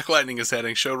season of Black Lightning is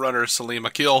heading, showrunner Salim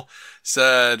Akil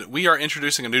said, we are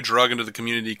introducing a new drug into the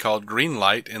community called green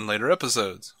light in later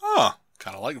episodes.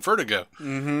 Kind of like Vertigo.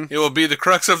 Mm-hmm. It will be the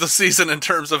crux of the season in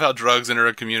terms of how drugs enter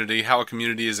a community, how a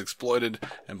community is exploited,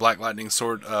 and Black Lightning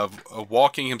sort of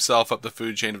walking himself up the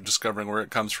food chain of discovering where it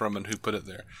comes from and who put it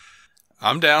there.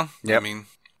 I'm down. Yep. I mean,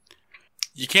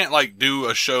 you can't do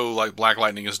a show like Black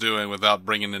Lightning is doing without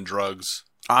bringing in drugs.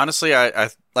 Honestly,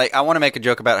 I want to make a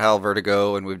joke about how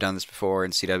Vertigo, and we've done this before in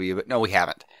CW, but no, we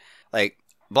haven't.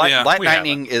 Black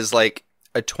Lightning is like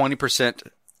a 20%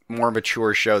 more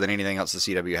mature show than anything else the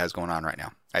CW has going on right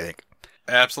now, I think.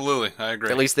 Absolutely, I agree.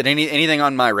 At least than anything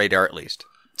on my radar, at least.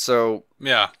 So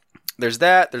yeah, there's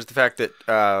that. There's the fact that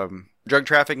drug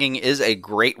trafficking is a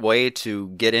great way to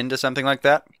get into something like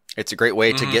that. It's a great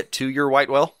way to get to your white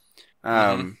whale.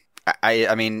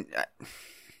 I mean,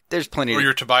 there's plenty. Or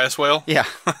your Tobias whale. Yeah,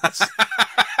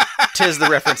 tis the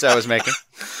reference I was making.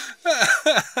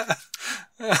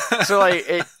 So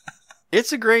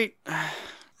it's a great.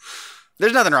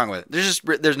 There's nothing wrong with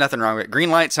it. There's nothing wrong with it. Green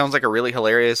Light sounds like a really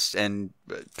hilarious and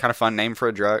kind of fun name for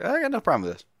a drug. I got no problem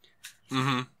with this.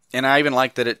 Mm-hmm. And I even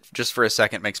like that it just for a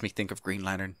second makes me think of Green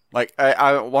Lantern.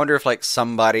 I wonder if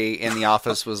somebody in the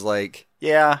office was like,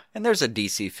 yeah, and there's a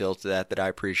DC feel to that I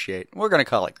appreciate. We're going to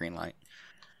call it Green Light.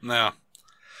 No.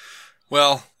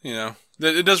 Well,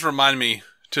 it does remind me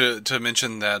to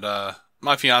mention that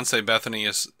my fiance Bethany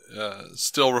is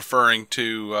still referring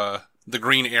to the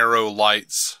Green Arrow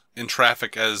lights in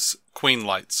traffic as Queen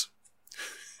lights.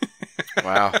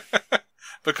 Wow.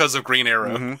 Because of Green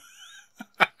Arrow.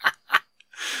 Mm-hmm.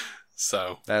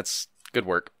 So. That's good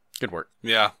work. Good work.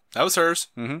 Yeah. That was hers.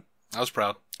 Mm-hmm. I was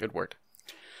proud. Good work.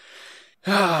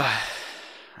 I'm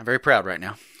very proud right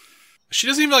now. She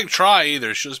doesn't even try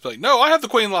either. She'll just be like, no, I have the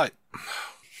Queen light.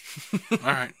 All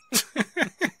right.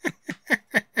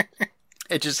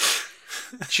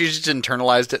 She just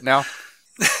internalized it now.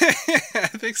 I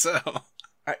think so.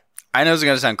 I know it's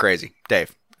going to sound crazy.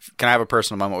 Dave, can I have a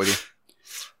personal moment with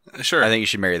you? Sure. I think you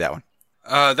should marry that one.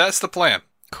 That's the plan.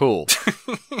 Cool.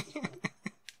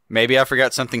 Maybe I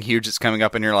forgot something huge that's coming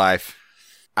up in your life.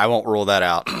 I won't rule that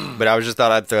out, but I just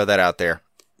thought I'd throw that out there.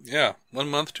 Yeah, 1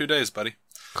 month, 2 days, buddy.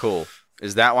 Cool.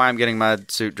 Is that why I'm getting my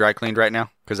suit dry cleaned right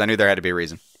now? Because I knew there had to be a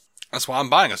reason. That's why I'm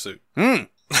buying a suit. You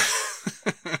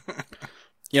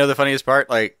know the funniest part?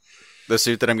 Like, the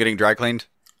suit that I'm getting dry cleaned?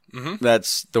 Mm-hmm.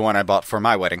 That's the one I bought for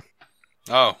my wedding.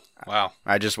 Oh, wow.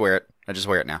 I just wear it. I just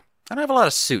wear it now. I don't have a lot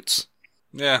of suits.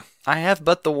 Yeah. I have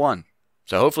but the one.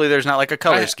 So hopefully there's not like a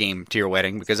color scheme to your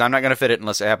wedding, because I'm not going to fit it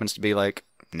unless it happens to be like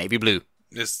navy blue.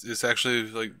 It's actually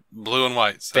like blue and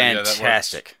white. So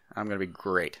fantastic. Yeah, I'm going to be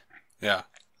great. Yeah.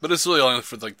 But it's really only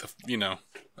for like the,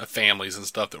 families and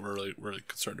stuff that we're really, really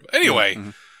concerned about. Anyway. Mm-hmm.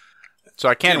 So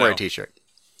I can wear a t-shirt.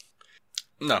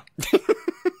 No.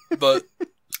 But,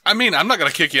 I mean, I'm not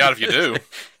going to kick you out if you do.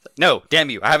 No, damn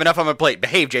you. I have enough on my plate.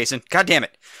 Behave, Jason. God damn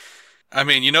it. I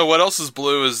mean, you know what else is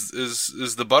blue is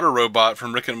the butter robot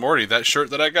from Rick and Morty. That shirt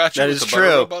that I got you that with is the true.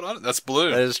 butter robot on it, that's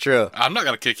blue. That is true. I'm not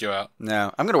going to kick you out.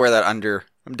 No, I'm going to wear that under.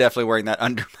 I'm definitely wearing that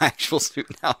under my actual suit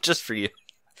now, just for you.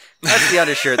 That's the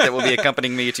undershirt that will be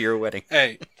accompanying me to your wedding.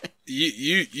 Hey,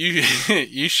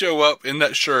 you show up in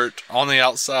that shirt on the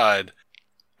outside.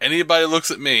 Anybody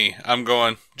looks at me, I'm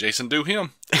going, Jason, do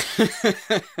him.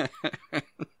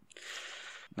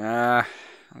 I'm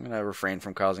going to refrain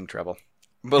from causing trouble.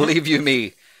 Believe you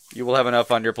me, you will have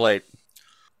enough on your plate.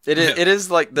 It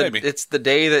is like it's the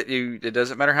day that it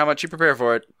doesn't matter how much you prepare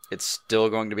for it, it's still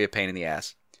going to be a pain in the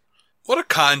ass. What a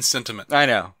kind sentiment. I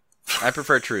know. I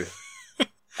prefer truth.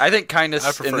 I think kindness.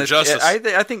 I prefer justice.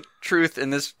 I think truth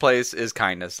in this place is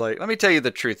kindness. Like, let me tell you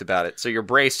the truth about it, so you're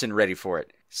braced and ready for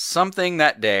it. Something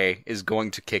that day is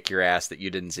going to kick your ass that you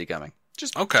didn't see coming.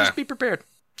 Just be prepared.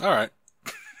 All right.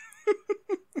 I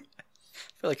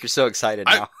feel like you're so excited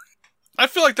now. I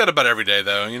feel like that about every day,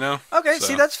 though. Okay, so.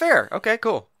 See, that's fair. Okay,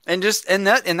 cool. And just in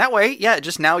that way, yeah.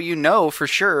 Just now you know for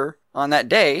sure on that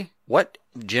day what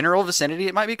general vicinity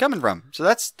it might be coming from. So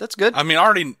that's good. I mean, I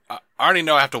already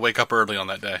know I have to wake up early on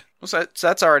that day. So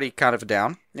that's already kind of a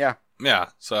down. Yeah. Yeah.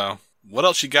 So what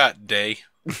else you got, day?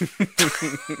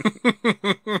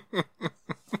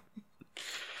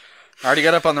 I already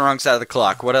got up on the wrong side of the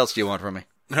clock. What else do you want from me?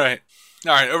 All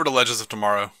right, over to Legends of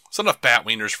Tomorrow. It's enough bat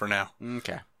wieners for now.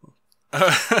 Okay.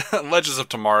 Legends of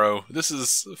Tomorrow. This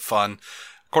is fun.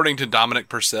 According to Dominic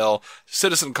Purcell,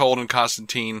 Citizen Cold and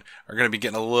Constantine are going to be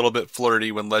getting a little bit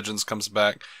flirty when Legends comes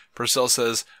back. Purcell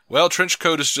says, well,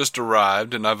 Trenchcoat has just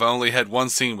arrived, and I've only had one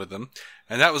scene with him,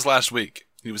 and that was last week.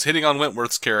 He was hitting on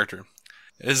Wentworth's character.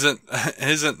 Isn't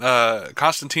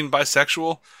Constantine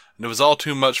bisexual? And it was all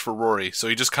too much for Rory, so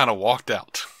he just kind of walked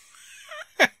out.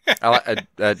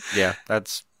 Yeah,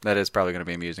 that is probably going to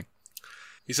be amusing.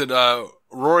 He said,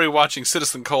 Rory watching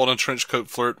Citizen Cold and Trenchcoat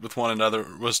flirt with one another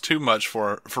was too much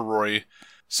for Rory,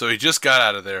 so he just got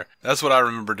out of there. That's what I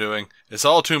remember doing. It's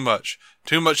all too much.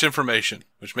 Too much information,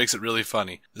 which makes it really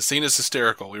funny. The scene is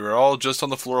hysterical. We were all just on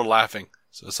the floor laughing,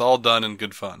 so it's all done in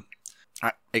good fun.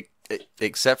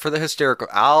 Except for the hysterical.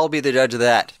 I'll be the judge of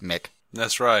that, Mick.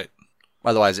 That's right.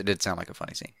 Otherwise, it did sound like a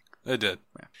funny scene. It did.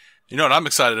 Yeah. You know what I'm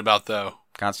excited about, though?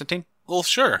 Constantine? Well,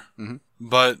 sure. Mm-hmm.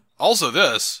 But also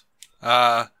this.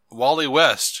 Wally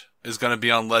West is going to be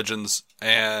on Legends,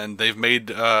 and they've made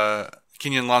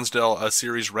Kenyon Lonsdale a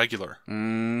series regular.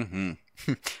 Mm-hmm.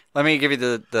 Let me give you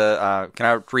the can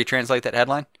I retranslate that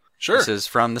headline? Sure. This is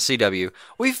from the CW.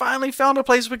 We finally found a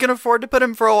place we can afford to put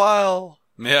him for a while.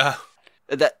 Yeah.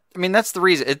 That's the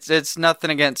reason. It's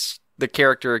nothing against the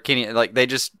character Kenyon. Like, they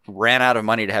just ran out of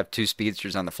money to have two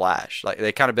speedsters on the Flash. Like,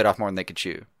 they kind of bit off more than they could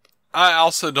chew. I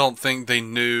also don't think they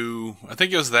knew. I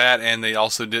think it was that, and they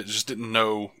also just didn't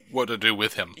know what to do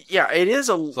with him. Yeah, it is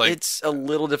it's a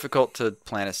little difficult to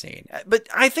plan a scene. But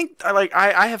I think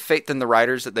I have faith in the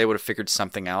writers that they would have figured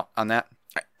something out on that.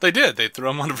 They did. They threw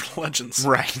him under Legends.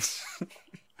 Right.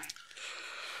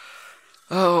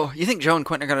 Oh, you think Joe and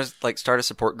Quentin are going to start a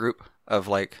support group of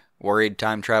worried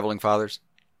time traveling fathers,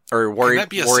 or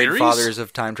worried fathers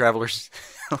of time travelers?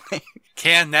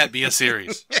 Can that be a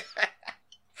series?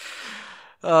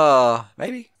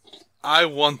 Maybe. I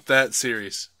want that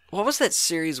series. What was that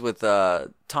series with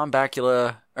Scott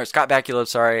Bakula,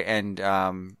 sorry, and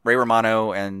Ray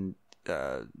Romano and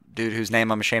dude whose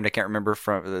name I'm ashamed I can't remember,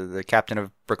 from the captain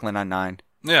of Brooklyn Nine-Nine.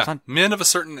 Yeah, Men of a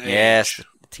Certain Age. Yes,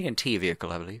 the TNT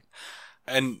vehicle, I believe.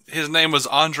 And his name was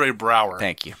Andre Brower.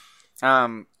 Thank you.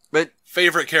 But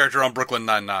favorite character on Brooklyn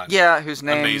Nine-Nine. Yeah, whose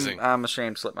name Amazing. I'm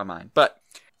ashamed slipped my mind. But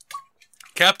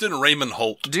Captain Raymond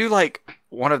Holt. do like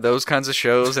one of those kinds of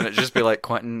shows, and it just be like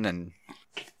Quentin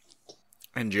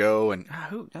and Joe and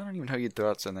who? I don't even know who you'd throw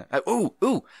out in that.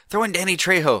 Throw in Danny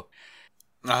Trejo.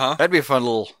 That'd be a fun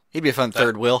little. He'd be a fun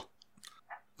third wheel.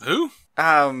 Who?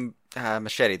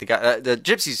 Machete, the guy, the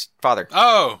Gypsy's father.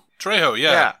 Oh, Trejo.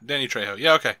 Yeah, Danny Trejo.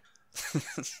 Yeah, okay.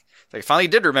 They finally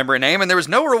did remember a name, and there was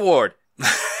no reward.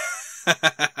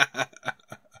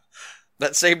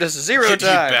 That saved us 0 Get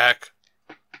time. you back.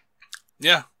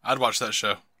 Yeah, I'd watch that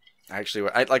show. Actually,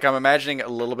 I'm imagining it a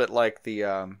little bit like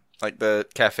the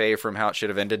cafe from How It Should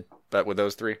Have Ended, but with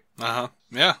those three. Yeah.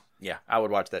 Yeah, I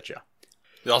would watch that show.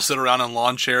 They all sit around in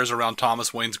lawn chairs around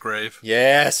Thomas Wayne's grave.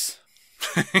 Yes.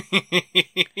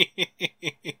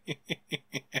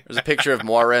 There's a picture of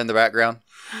Moira in the background.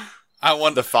 I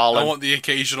want the fallen. I want the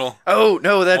occasional. Oh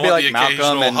no, that'd be like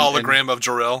Malcolm and hologram of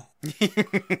Jor-El.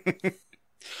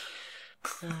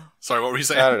 Sorry, what were you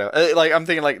saying? I don't know. Like I'm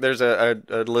thinking, like there's a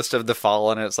list of the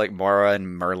fallen, and it's like Moira and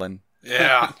Merlin.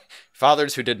 Yeah,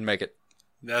 fathers who didn't make it.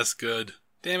 That's good.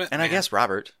 Damn it. And man. I guess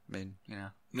Robert. I mean, you know.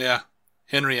 Yeah,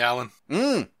 Henry Allen.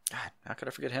 God, how could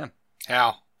I forget him?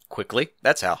 How? Quickly.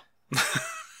 That's how.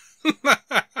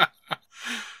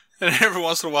 And every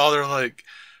once in a while, they're like,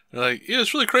 yeah,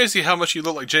 it's really crazy how much you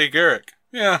look like Jay Garrick.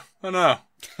 Yeah, I know.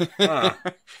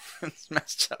 It's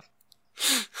messed up.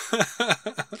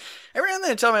 Every now and then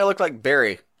they tell me I look like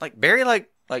Barry. Like Barry, like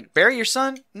Barry, your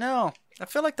son? No, I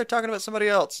feel like they're talking about somebody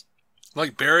else.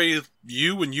 Like Barry,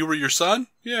 you when you were your son?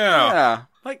 Yeah. Yeah,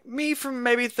 like me from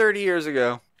maybe 30 years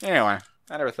ago. Anyway,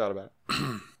 I never thought about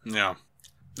it. Yeah.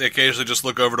 They occasionally just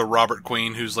look over to Robert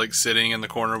Queen, who's like sitting in the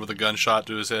corner with a gunshot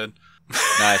to his head.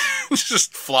 Nice.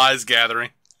 Just flies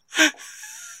gathering.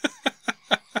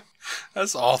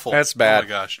 That's awful. That's bad. Oh my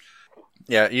gosh.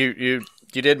 Yeah, you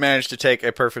did manage to take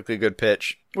a perfectly good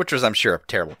pitch, which was, I'm sure, a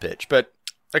terrible pitch, but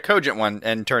a cogent one,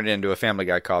 and turn it into a Family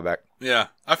Guy callback. Yeah,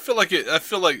 I feel like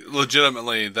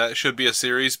legitimately that should be a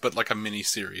series, but like a mini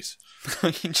series.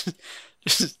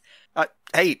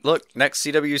 Hey, look, next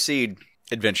CW Seed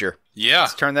adventure. Yeah,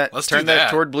 let's turn that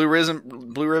toward Blue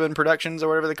Ribbon Productions or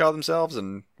whatever they call themselves,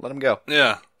 and let them go.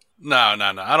 Yeah. No.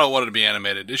 I don't want it to be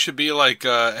animated. It should be like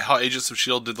how Agents of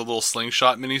S.H.I.E.L.D. did the little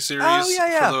Slingshot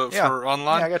miniseries for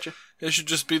online. Yeah, I got you. It should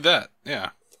just be that. Yeah.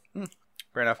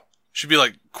 Fair enough. Should be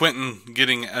like Quentin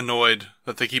getting annoyed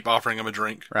that they keep offering him a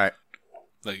drink. Right.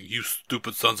 Like, you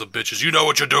stupid sons of bitches, you know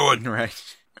what you're doing.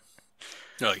 Right.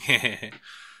 You're like, hehehe.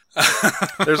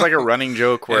 There's like a running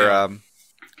joke where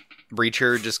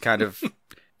Breacher just kind of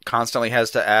constantly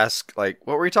has to ask, like,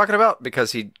 what were you talking about?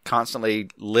 Because he constantly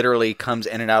literally comes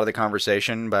in and out of the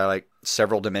conversation by like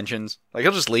several dimensions. Like,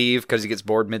 he'll just leave because he gets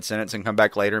bored mid-sentence and come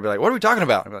back later and be like, what are we talking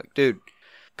about? And I'm like, dude,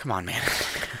 come on, man.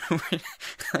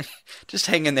 Just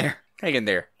hang in there. Hang in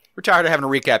there. We're tired of having to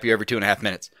recap you every 2.5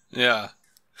 minutes. Yeah.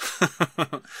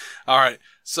 All right.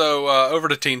 So over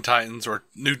to Teen Titans or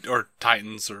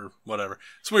Titans or whatever.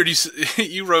 It's weird.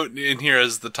 You wrote in here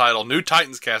as the title New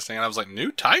Titans casting, and I was like,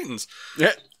 New Titans?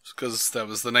 Yeah. Because that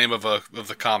was the name of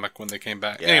the comic when they came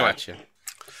back. Yeah, anyway,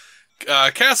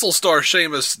 Castle star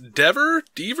Seamus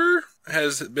Dever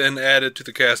has been added to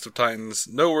the cast of Titans.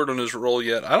 No word on his role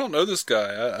yet. I don't know this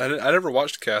guy. I never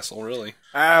watched Castle, really.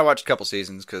 I watched a couple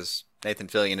seasons because Nathan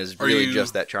Fillion is really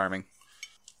just that charming.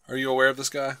 Are you aware of this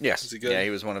guy? Yes. Is he good? Yeah, he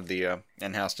was one of the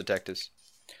in-house detectives.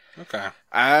 Okay.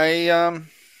 I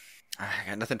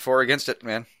got nothing for or against it,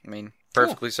 man. I mean,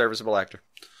 perfectly serviceable actor.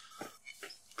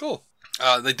 Cool.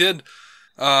 They did.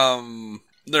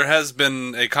 There has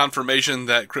been a confirmation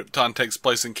that Krypton takes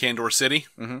place in Kandor City.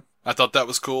 Mm-hmm. I thought that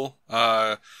was cool.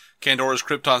 Kandor is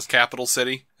Krypton's capital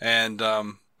city, and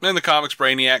in the comics,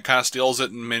 Brainiac kind of steals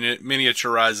it and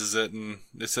miniaturizes it, and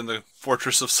it's in the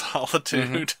Fortress of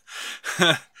Solitude.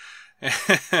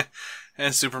 Mm-hmm.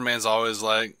 And Superman's always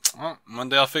like, one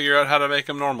day I'll figure out how to make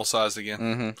him normal sized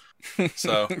again. Mm-hmm.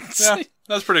 So, yeah,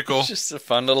 that's pretty cool. It's just a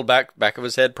fun little back of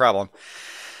his head problem.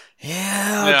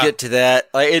 Yeah, I'll get to that.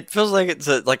 Like, it feels like it's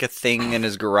like a thing in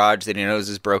his garage that he knows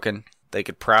is broken. They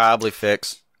could probably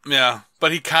fix. Yeah,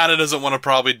 but he kind of doesn't want to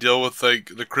probably deal with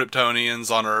like the Kryptonians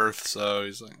on Earth, so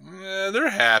he's like, they're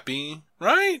happy,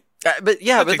 right? But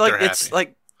like it's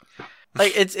like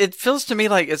it feels to me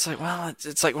like it's like, well,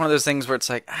 it's like one of those things where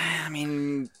it's like, I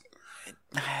mean,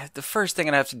 the first thing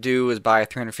I'd have to do is buy a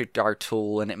 $350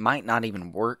 tool, and it might not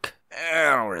even work.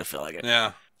 I don't really feel like it.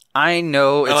 Yeah, I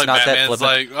know it's like not Batman's that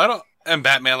flippant. like, I don't. And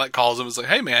Batman like calls him and is like,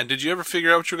 hey man, did you ever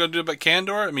figure out what you're going to do about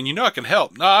Kandor? I mean, you know I can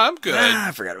help. No, I'm good. I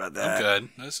forgot about that. I'm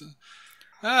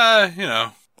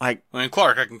good. Like, I mean,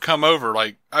 Clark, I can come over.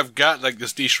 Like, I've got like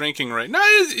this de-shrinking rate. No,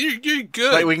 you're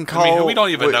good. Like, we can call. I mean, we don't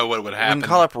even know what would happen. We can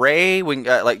call up Ray. We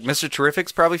can, like, Mr.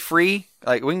 Terrific's probably free.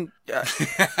 Like, we can.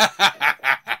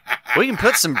 We can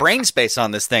put some brain space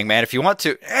on this thing, man. If you want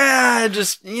to.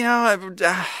 Just I'm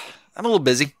a little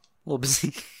busy. What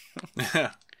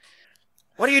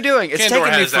are you doing? It's Kandor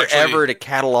taking me forever actually to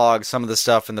catalog some of the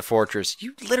stuff in the fortress.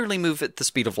 You literally move at the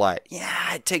speed of light.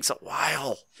 Yeah, it takes a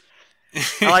while.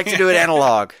 I like to do it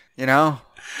analog,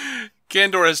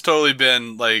 Kandor has totally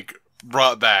been like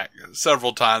brought back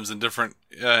several times in different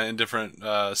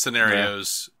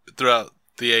scenarios throughout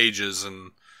the ages,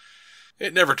 and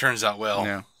it never turns out well.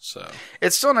 Yeah. So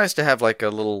it's still nice to have like a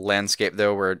little landscape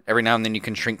though, where every now and then you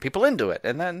can shrink people into it,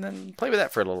 and then play with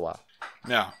that for a little while.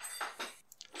 Yeah.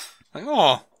 Like,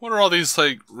 oh, what are all these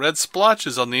like red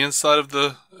splotches on the inside of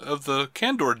the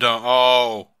Kandor dome?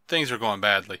 Oh, things are going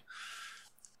badly.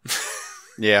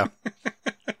 Yeah.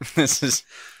 This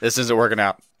isn't working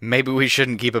out. Maybe we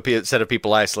shouldn't keep a set of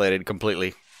people isolated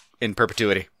completely in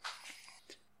perpetuity.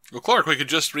 Well, Clark, we could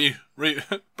just bring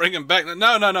him back.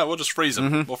 No, we'll just freeze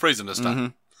him. Mm-hmm. We'll freeze him this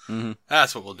time. Mm-hmm.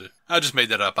 That's what we'll do. I just made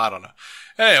that up. I don't know.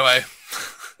 Anyway.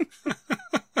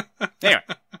 Anyway.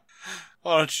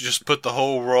 Why don't you just put the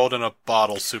whole world in a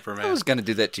bottle, Superman? I was going to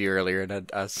do that to you earlier,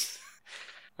 and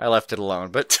I left it alone,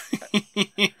 but...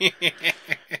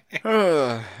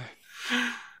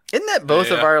 Isn't that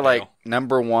both of our, like,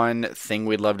 number one thing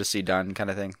we'd love to see done kind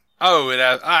of thing? Oh, it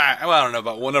has. I don't know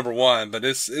about number one, but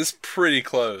it's pretty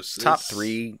close. Top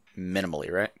three,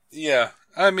 minimally, right? Yeah.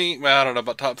 I mean, well, I don't know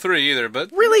about top three either,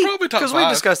 but really? Probably top 5. Because we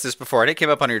discussed this before, and it came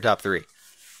up on your top 3.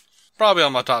 Probably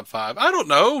on my top 5. I don't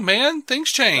know, man. Things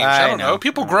change. I don't know.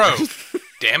 People grow.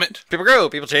 Damn it. People grow.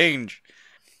 People change.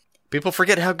 People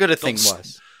forget how good a thing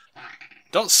was.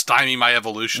 Don't stymie my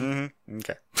evolution. Mm-hmm.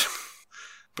 Okay.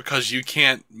 Because you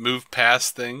can't move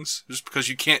past things. Just because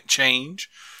you can't change.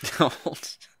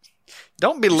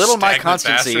 Don't belittle my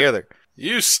constancy either.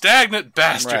 You stagnant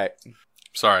bastard. Right.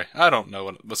 Sorry, I don't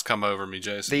know what's come over me,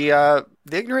 Jason. The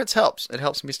ignorance helps. It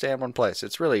helps me stay in one place.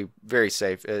 It's really very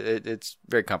safe. It's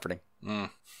very comforting. Mm.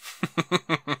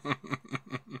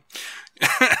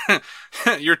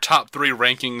 Your top 3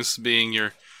 rankings being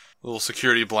your little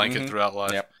security blanket throughout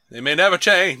life. Yep. They may never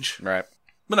change. Right.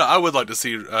 But no, I would like to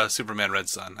see Superman Red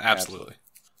Sun. Absolutely.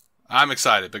 I'm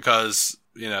excited because,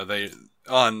 they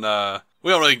on we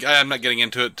don't really I'm not getting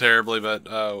into it terribly, but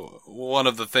one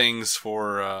of the things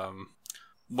for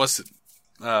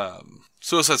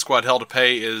Suicide Squad Hell to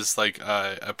Pay is like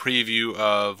a preview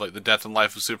of like the death and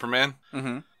life of Superman.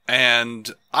 Mm-hmm.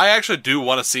 And I actually do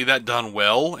want to see that done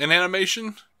well in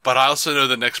animation, but I also know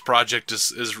the next project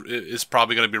is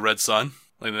probably going to be Red Sun,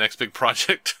 like the next big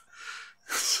project.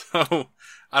 So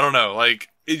I don't know, like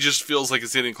it just feels like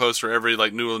it's getting closer every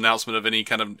like new announcement of any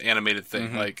kind of animated thing.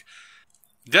 Mm-hmm. Like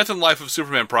Death and Life of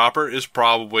Superman proper is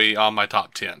probably on my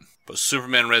top 10, but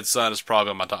Superman Red Sun is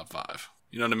probably on my top 5.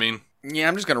 You know what I mean? Yeah,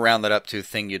 I'm just going to round that up to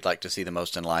thing you'd like to see the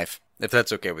most in life, if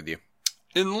that's okay with you.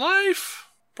 In life?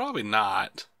 Probably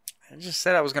not. I just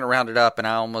said I was going to round it up, and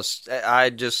I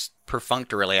just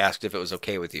perfunctorily asked if it was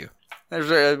okay with you.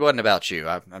 It wasn't about you.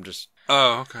 I'm just...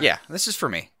 Oh, okay. Yeah, this is for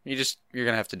me. You're going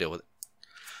to have to deal with it.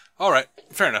 All right,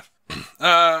 fair enough.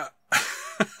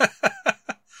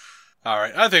 All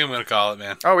right, I think I'm going to call it,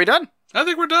 man. Oh, are we done? I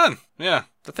think we're done. Yeah.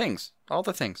 The things. All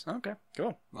the things. Okay,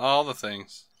 cool. All the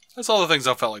things. That's all the things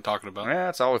I felt like talking about. Yeah,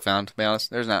 that's all we found, to be honest.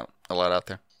 There's not a lot out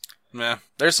there. Yeah.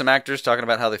 There's some actors talking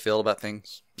about how they feel about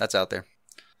things. That's out there.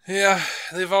 Yeah,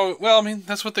 they've always... Well, I mean,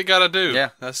 that's what they got to do. Yeah.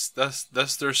 That's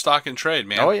their stock in trade,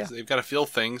 man. Oh, yeah. They've got to feel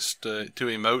things to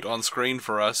emote on screen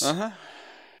for us. Uh-huh.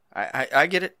 I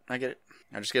get it. I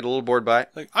just get a little bored by it.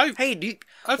 Like, I feel think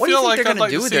like they're I'd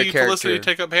like do to with see their Felicity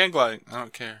character? take up hand gliding. I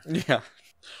don't care. Yeah.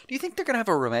 Do you think they're going to have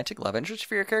a romantic love interest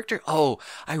for your character? Oh,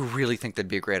 I really think that'd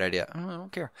be a great idea. Oh, I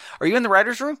don't care. Are you in the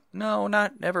writer's room? No,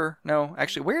 not ever. No,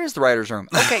 actually, where is the writer's room?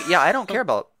 Okay, yeah, I don't care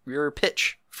about your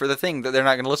pitch for the thing that they're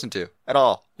not going to listen to at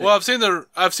all. Well, I've seen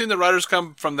the writers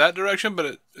come from that direction,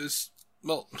 but I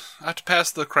have to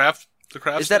pass the craft.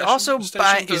 Is that also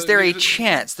is there a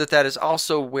chance that is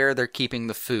also where they're keeping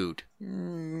the food?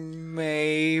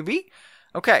 Maybe.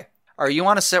 Okay. Are you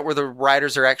on a set where the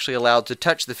writers are actually allowed to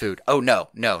touch the food? Oh, no,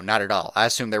 not at all. I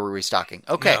assume they were restocking.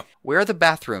 Okay. No. Where are the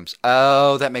bathrooms?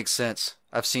 Oh, that makes sense.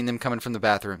 I've seen them coming from the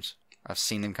bathrooms.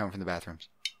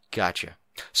 Gotcha.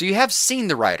 So you have seen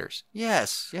the writers?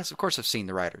 Yes, of course I've seen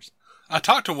the writers. I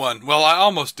talked to one. Well, I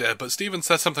almost did, but Steven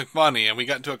said something funny, and we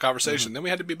got into a conversation. Mm-hmm. Then we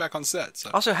had to be back on set. So.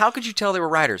 Also, how could you tell they were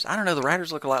writers? I don't know. The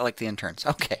writers look a lot like the interns.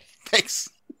 Okay, thanks.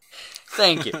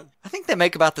 Thank you. I think they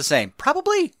make about the same.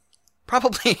 Probably.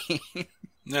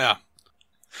 Yeah.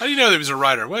 How do you know that he was a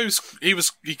writer? Well,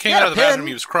 he came out of the bathroom,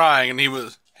 he was crying, and he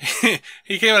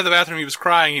came out of the bathroom, he was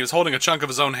crying, he was holding a chunk of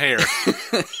his own hair.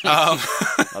 Well,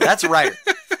 that's a writer.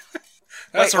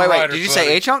 That's wait, a writer. Did you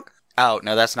say a chunk? Oh,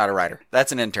 no, that's not a writer.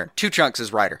 That's an intern. 2 chunks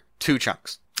is writer. 2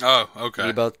 chunks. Oh, okay.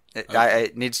 You both.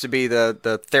 It needs to be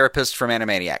the therapist from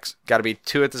Animaniacs. Got to be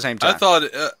 2 at the same time.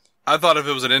 I thought if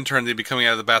it was an intern, they'd be coming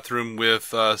out of the bathroom with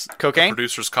cocaine, the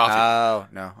producer's coffee. Oh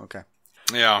no, okay.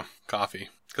 Yeah, coffee,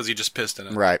 because he just pissed in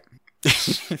it. Right.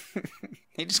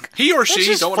 He or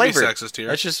she, don't want to be sexist here.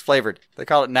 That's just flavored. They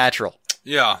call it natural.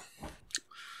 Yeah.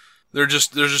 They're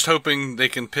just hoping they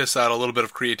can piss out a little bit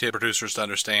of creative producers to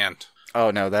understand.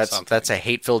 Oh no, that's a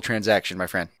hate-filled transaction, my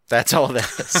friend. That's all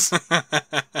that is.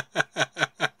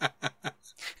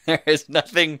 There is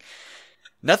nothing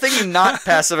not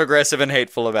passive-aggressive and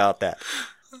hateful about that.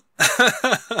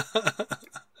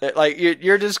 Like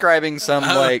you're describing some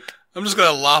I'm just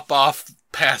gonna lop off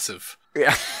passive.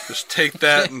 Yeah. Just take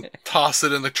that and toss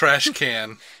it in the trash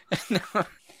can. No. Well,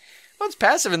 it's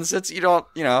passive in the sense you don't,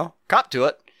 cop to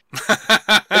it.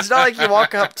 It's not like you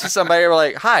walk up to somebody and are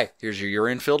like, "Hi, here's your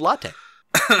urine-filled latte."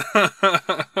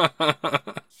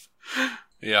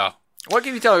 Yeah. What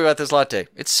can you tell me about this latte?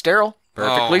 It's sterile.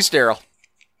 Perfectly sterile.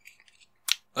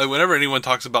 Like whenever anyone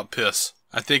talks about piss,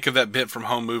 I think of that bit from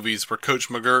Home Movies where Coach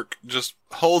McGurk just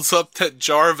holds up that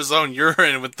jar of his own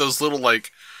urine with those little,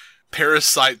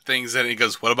 parasite things in it. He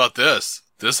goes, "What about this?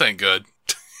 This ain't good."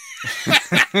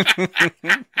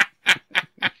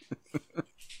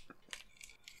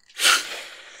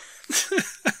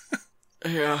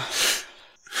 Yeah.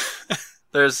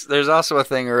 There's also a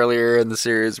thing earlier in the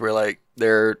series where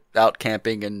they're out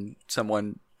camping and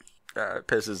someone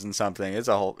pisses in something. It's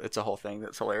a whole thing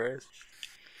that's hilarious.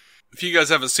 If you guys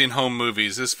haven't seen Home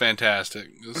Movies, it's fantastic.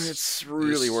 It's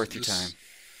really worth your time.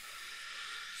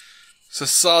 It's a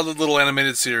solid little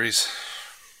animated series.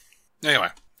 Anyway,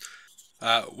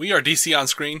 we are DC On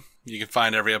Screen. You can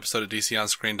find every episode at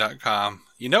DCOnScreen.com.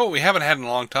 You know what we haven't had in a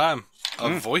long time? A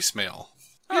voicemail.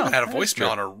 We haven't had a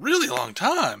voicemail in a really long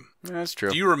time. Yeah, that's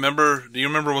true. Do you remember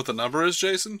what the number is,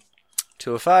 Jason?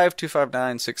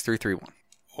 205-259-6331.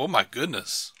 Oh my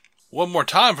goodness. One more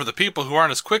time for the people who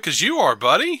aren't as quick as you are,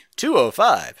 buddy.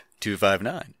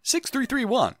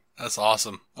 205-259-6331. That's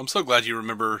awesome. I'm so glad you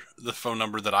remember the phone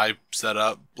number that I set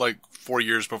up 4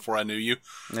 years before I knew you.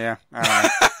 Yeah, I don't know.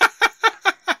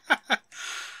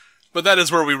 But that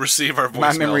is where we receive our voicemails.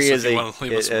 My memory is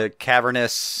a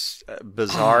cavernous,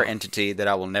 bizarre entity that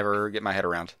I will never get my head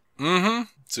around. Mm-hmm.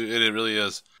 So it really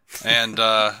is. And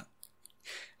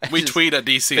we tweet at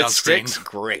DC On Screen. It's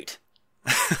great.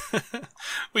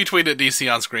 We tweet at DC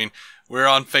On Screen. We're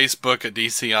on Facebook at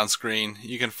DC On Screen.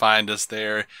 You can find us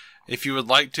there. If you would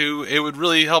like to, it would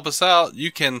really help us out.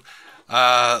 You can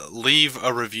leave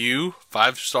a review,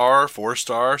 5-star,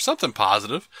 4-star, something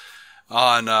positive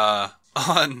on the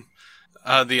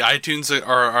iTunes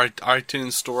or our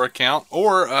iTunes store account.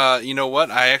 Or you know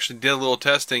what? I actually did a little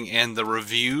testing, and the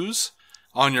reviews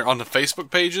on the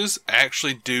Facebook pages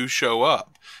actually do show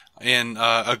up in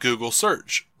a Google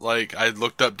search. I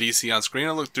looked up DC On Screen.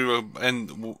 I looked through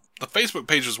and the Facebook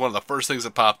page was one of the first things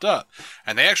that popped up,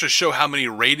 and they actually show how many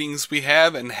ratings we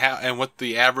have and what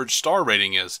the average star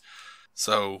rating is.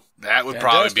 So that would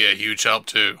probably be a huge help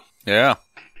too. Yeah.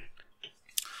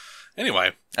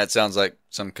 Anyway, that sounds like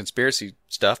some conspiracy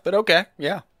stuff, but okay,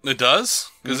 yeah. It does,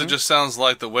 because it just sounds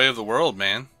like the way of the world,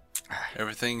 man.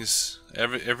 Everything is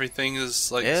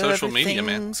social media,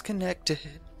 man. Everything's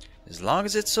connected. As long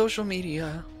as it's social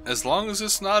media. As long as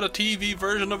it's not a TV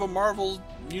version of a Marvel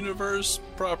Universe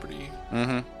property.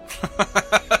 Mm-hmm.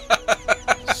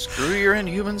 Screw your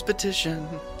Inhumans petition.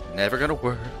 Never gonna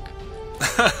work.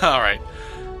 All right.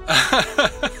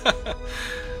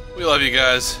 We love you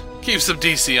guys. Keep some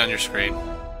DC on your screen.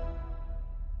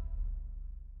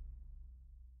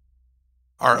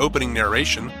 Our opening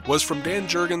narration was from Dan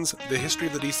Jurgens' The History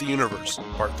of the DC Universe,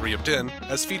 Part 3 of 10,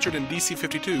 as featured in DC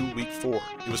 52, Week 4.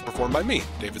 It was performed by me,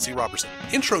 David C. Robertson.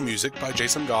 Intro music by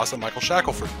Jason Goss and Michael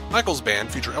Shackelford. Michael's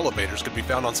band, Future Elevators, could be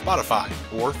found on Spotify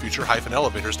or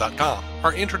future-elevators.com.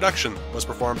 Our introduction was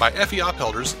performed by Effie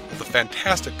Ophelders of the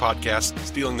fantastic podcast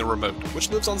Stealing the Remote, which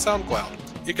lives on SoundCloud.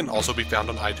 It can also be found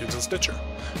on iTunes and Stitcher.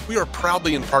 We are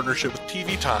proudly in partnership with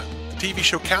TV Time, TV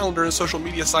show calendar and social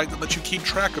media site that lets you keep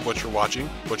track of what you're watching,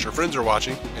 what your friends are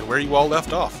watching, and where you all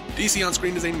left off. DC On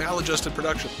Screen is a maladjusted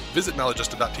production. Visit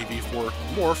maladjusted.tv for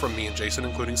more from me and Jason,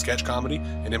 including sketch comedy,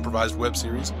 an improvised web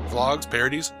series, vlogs,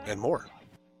 parodies, and more.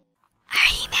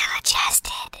 Are you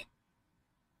maladjusted?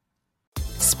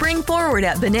 spring forward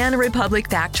at Banana Republic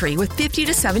Factory with 50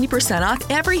 to 70% off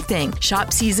everything.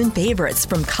 Shop season favorites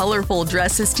from colorful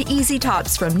dresses to easy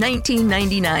tops from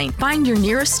 $19.99. Find your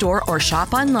nearest store or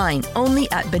shop online only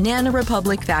at Banana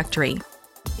Republic Factory.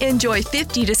 Enjoy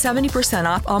 50 to 70%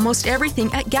 off almost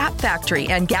everything at Gap Factory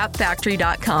and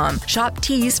gapfactory.com. Shop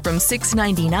tees from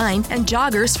 $6.99 and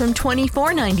joggers from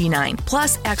 $24.99.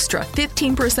 Plus extra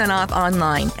 15% off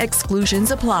online.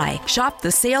 Exclusions apply. Shop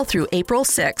the sale through April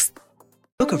 6th.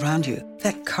 Look around you.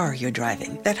 That car you're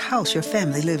driving, that house your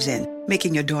family lives in,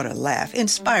 making your daughter laugh,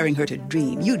 inspiring her to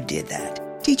dream. You did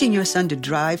that. Teaching your son to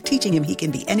drive, teaching him he can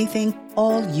be anything,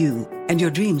 all you. And your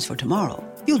dreams for tomorrow,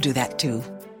 you'll do that too.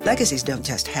 Legacies don't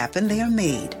just happen, they are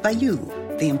made by you.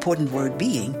 The important word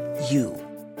being you.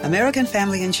 American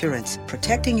Family Insurance,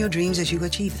 protecting your dreams as you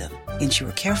achieve them.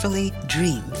 Insure carefully,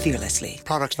 dream fearlessly.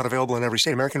 Products not available in every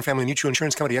state. American Family Mutual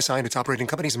Insurance Company, SI, and its operating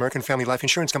companies, American Family Life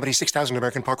Insurance Company, 6000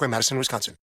 American Parkway, Madison, Wisconsin.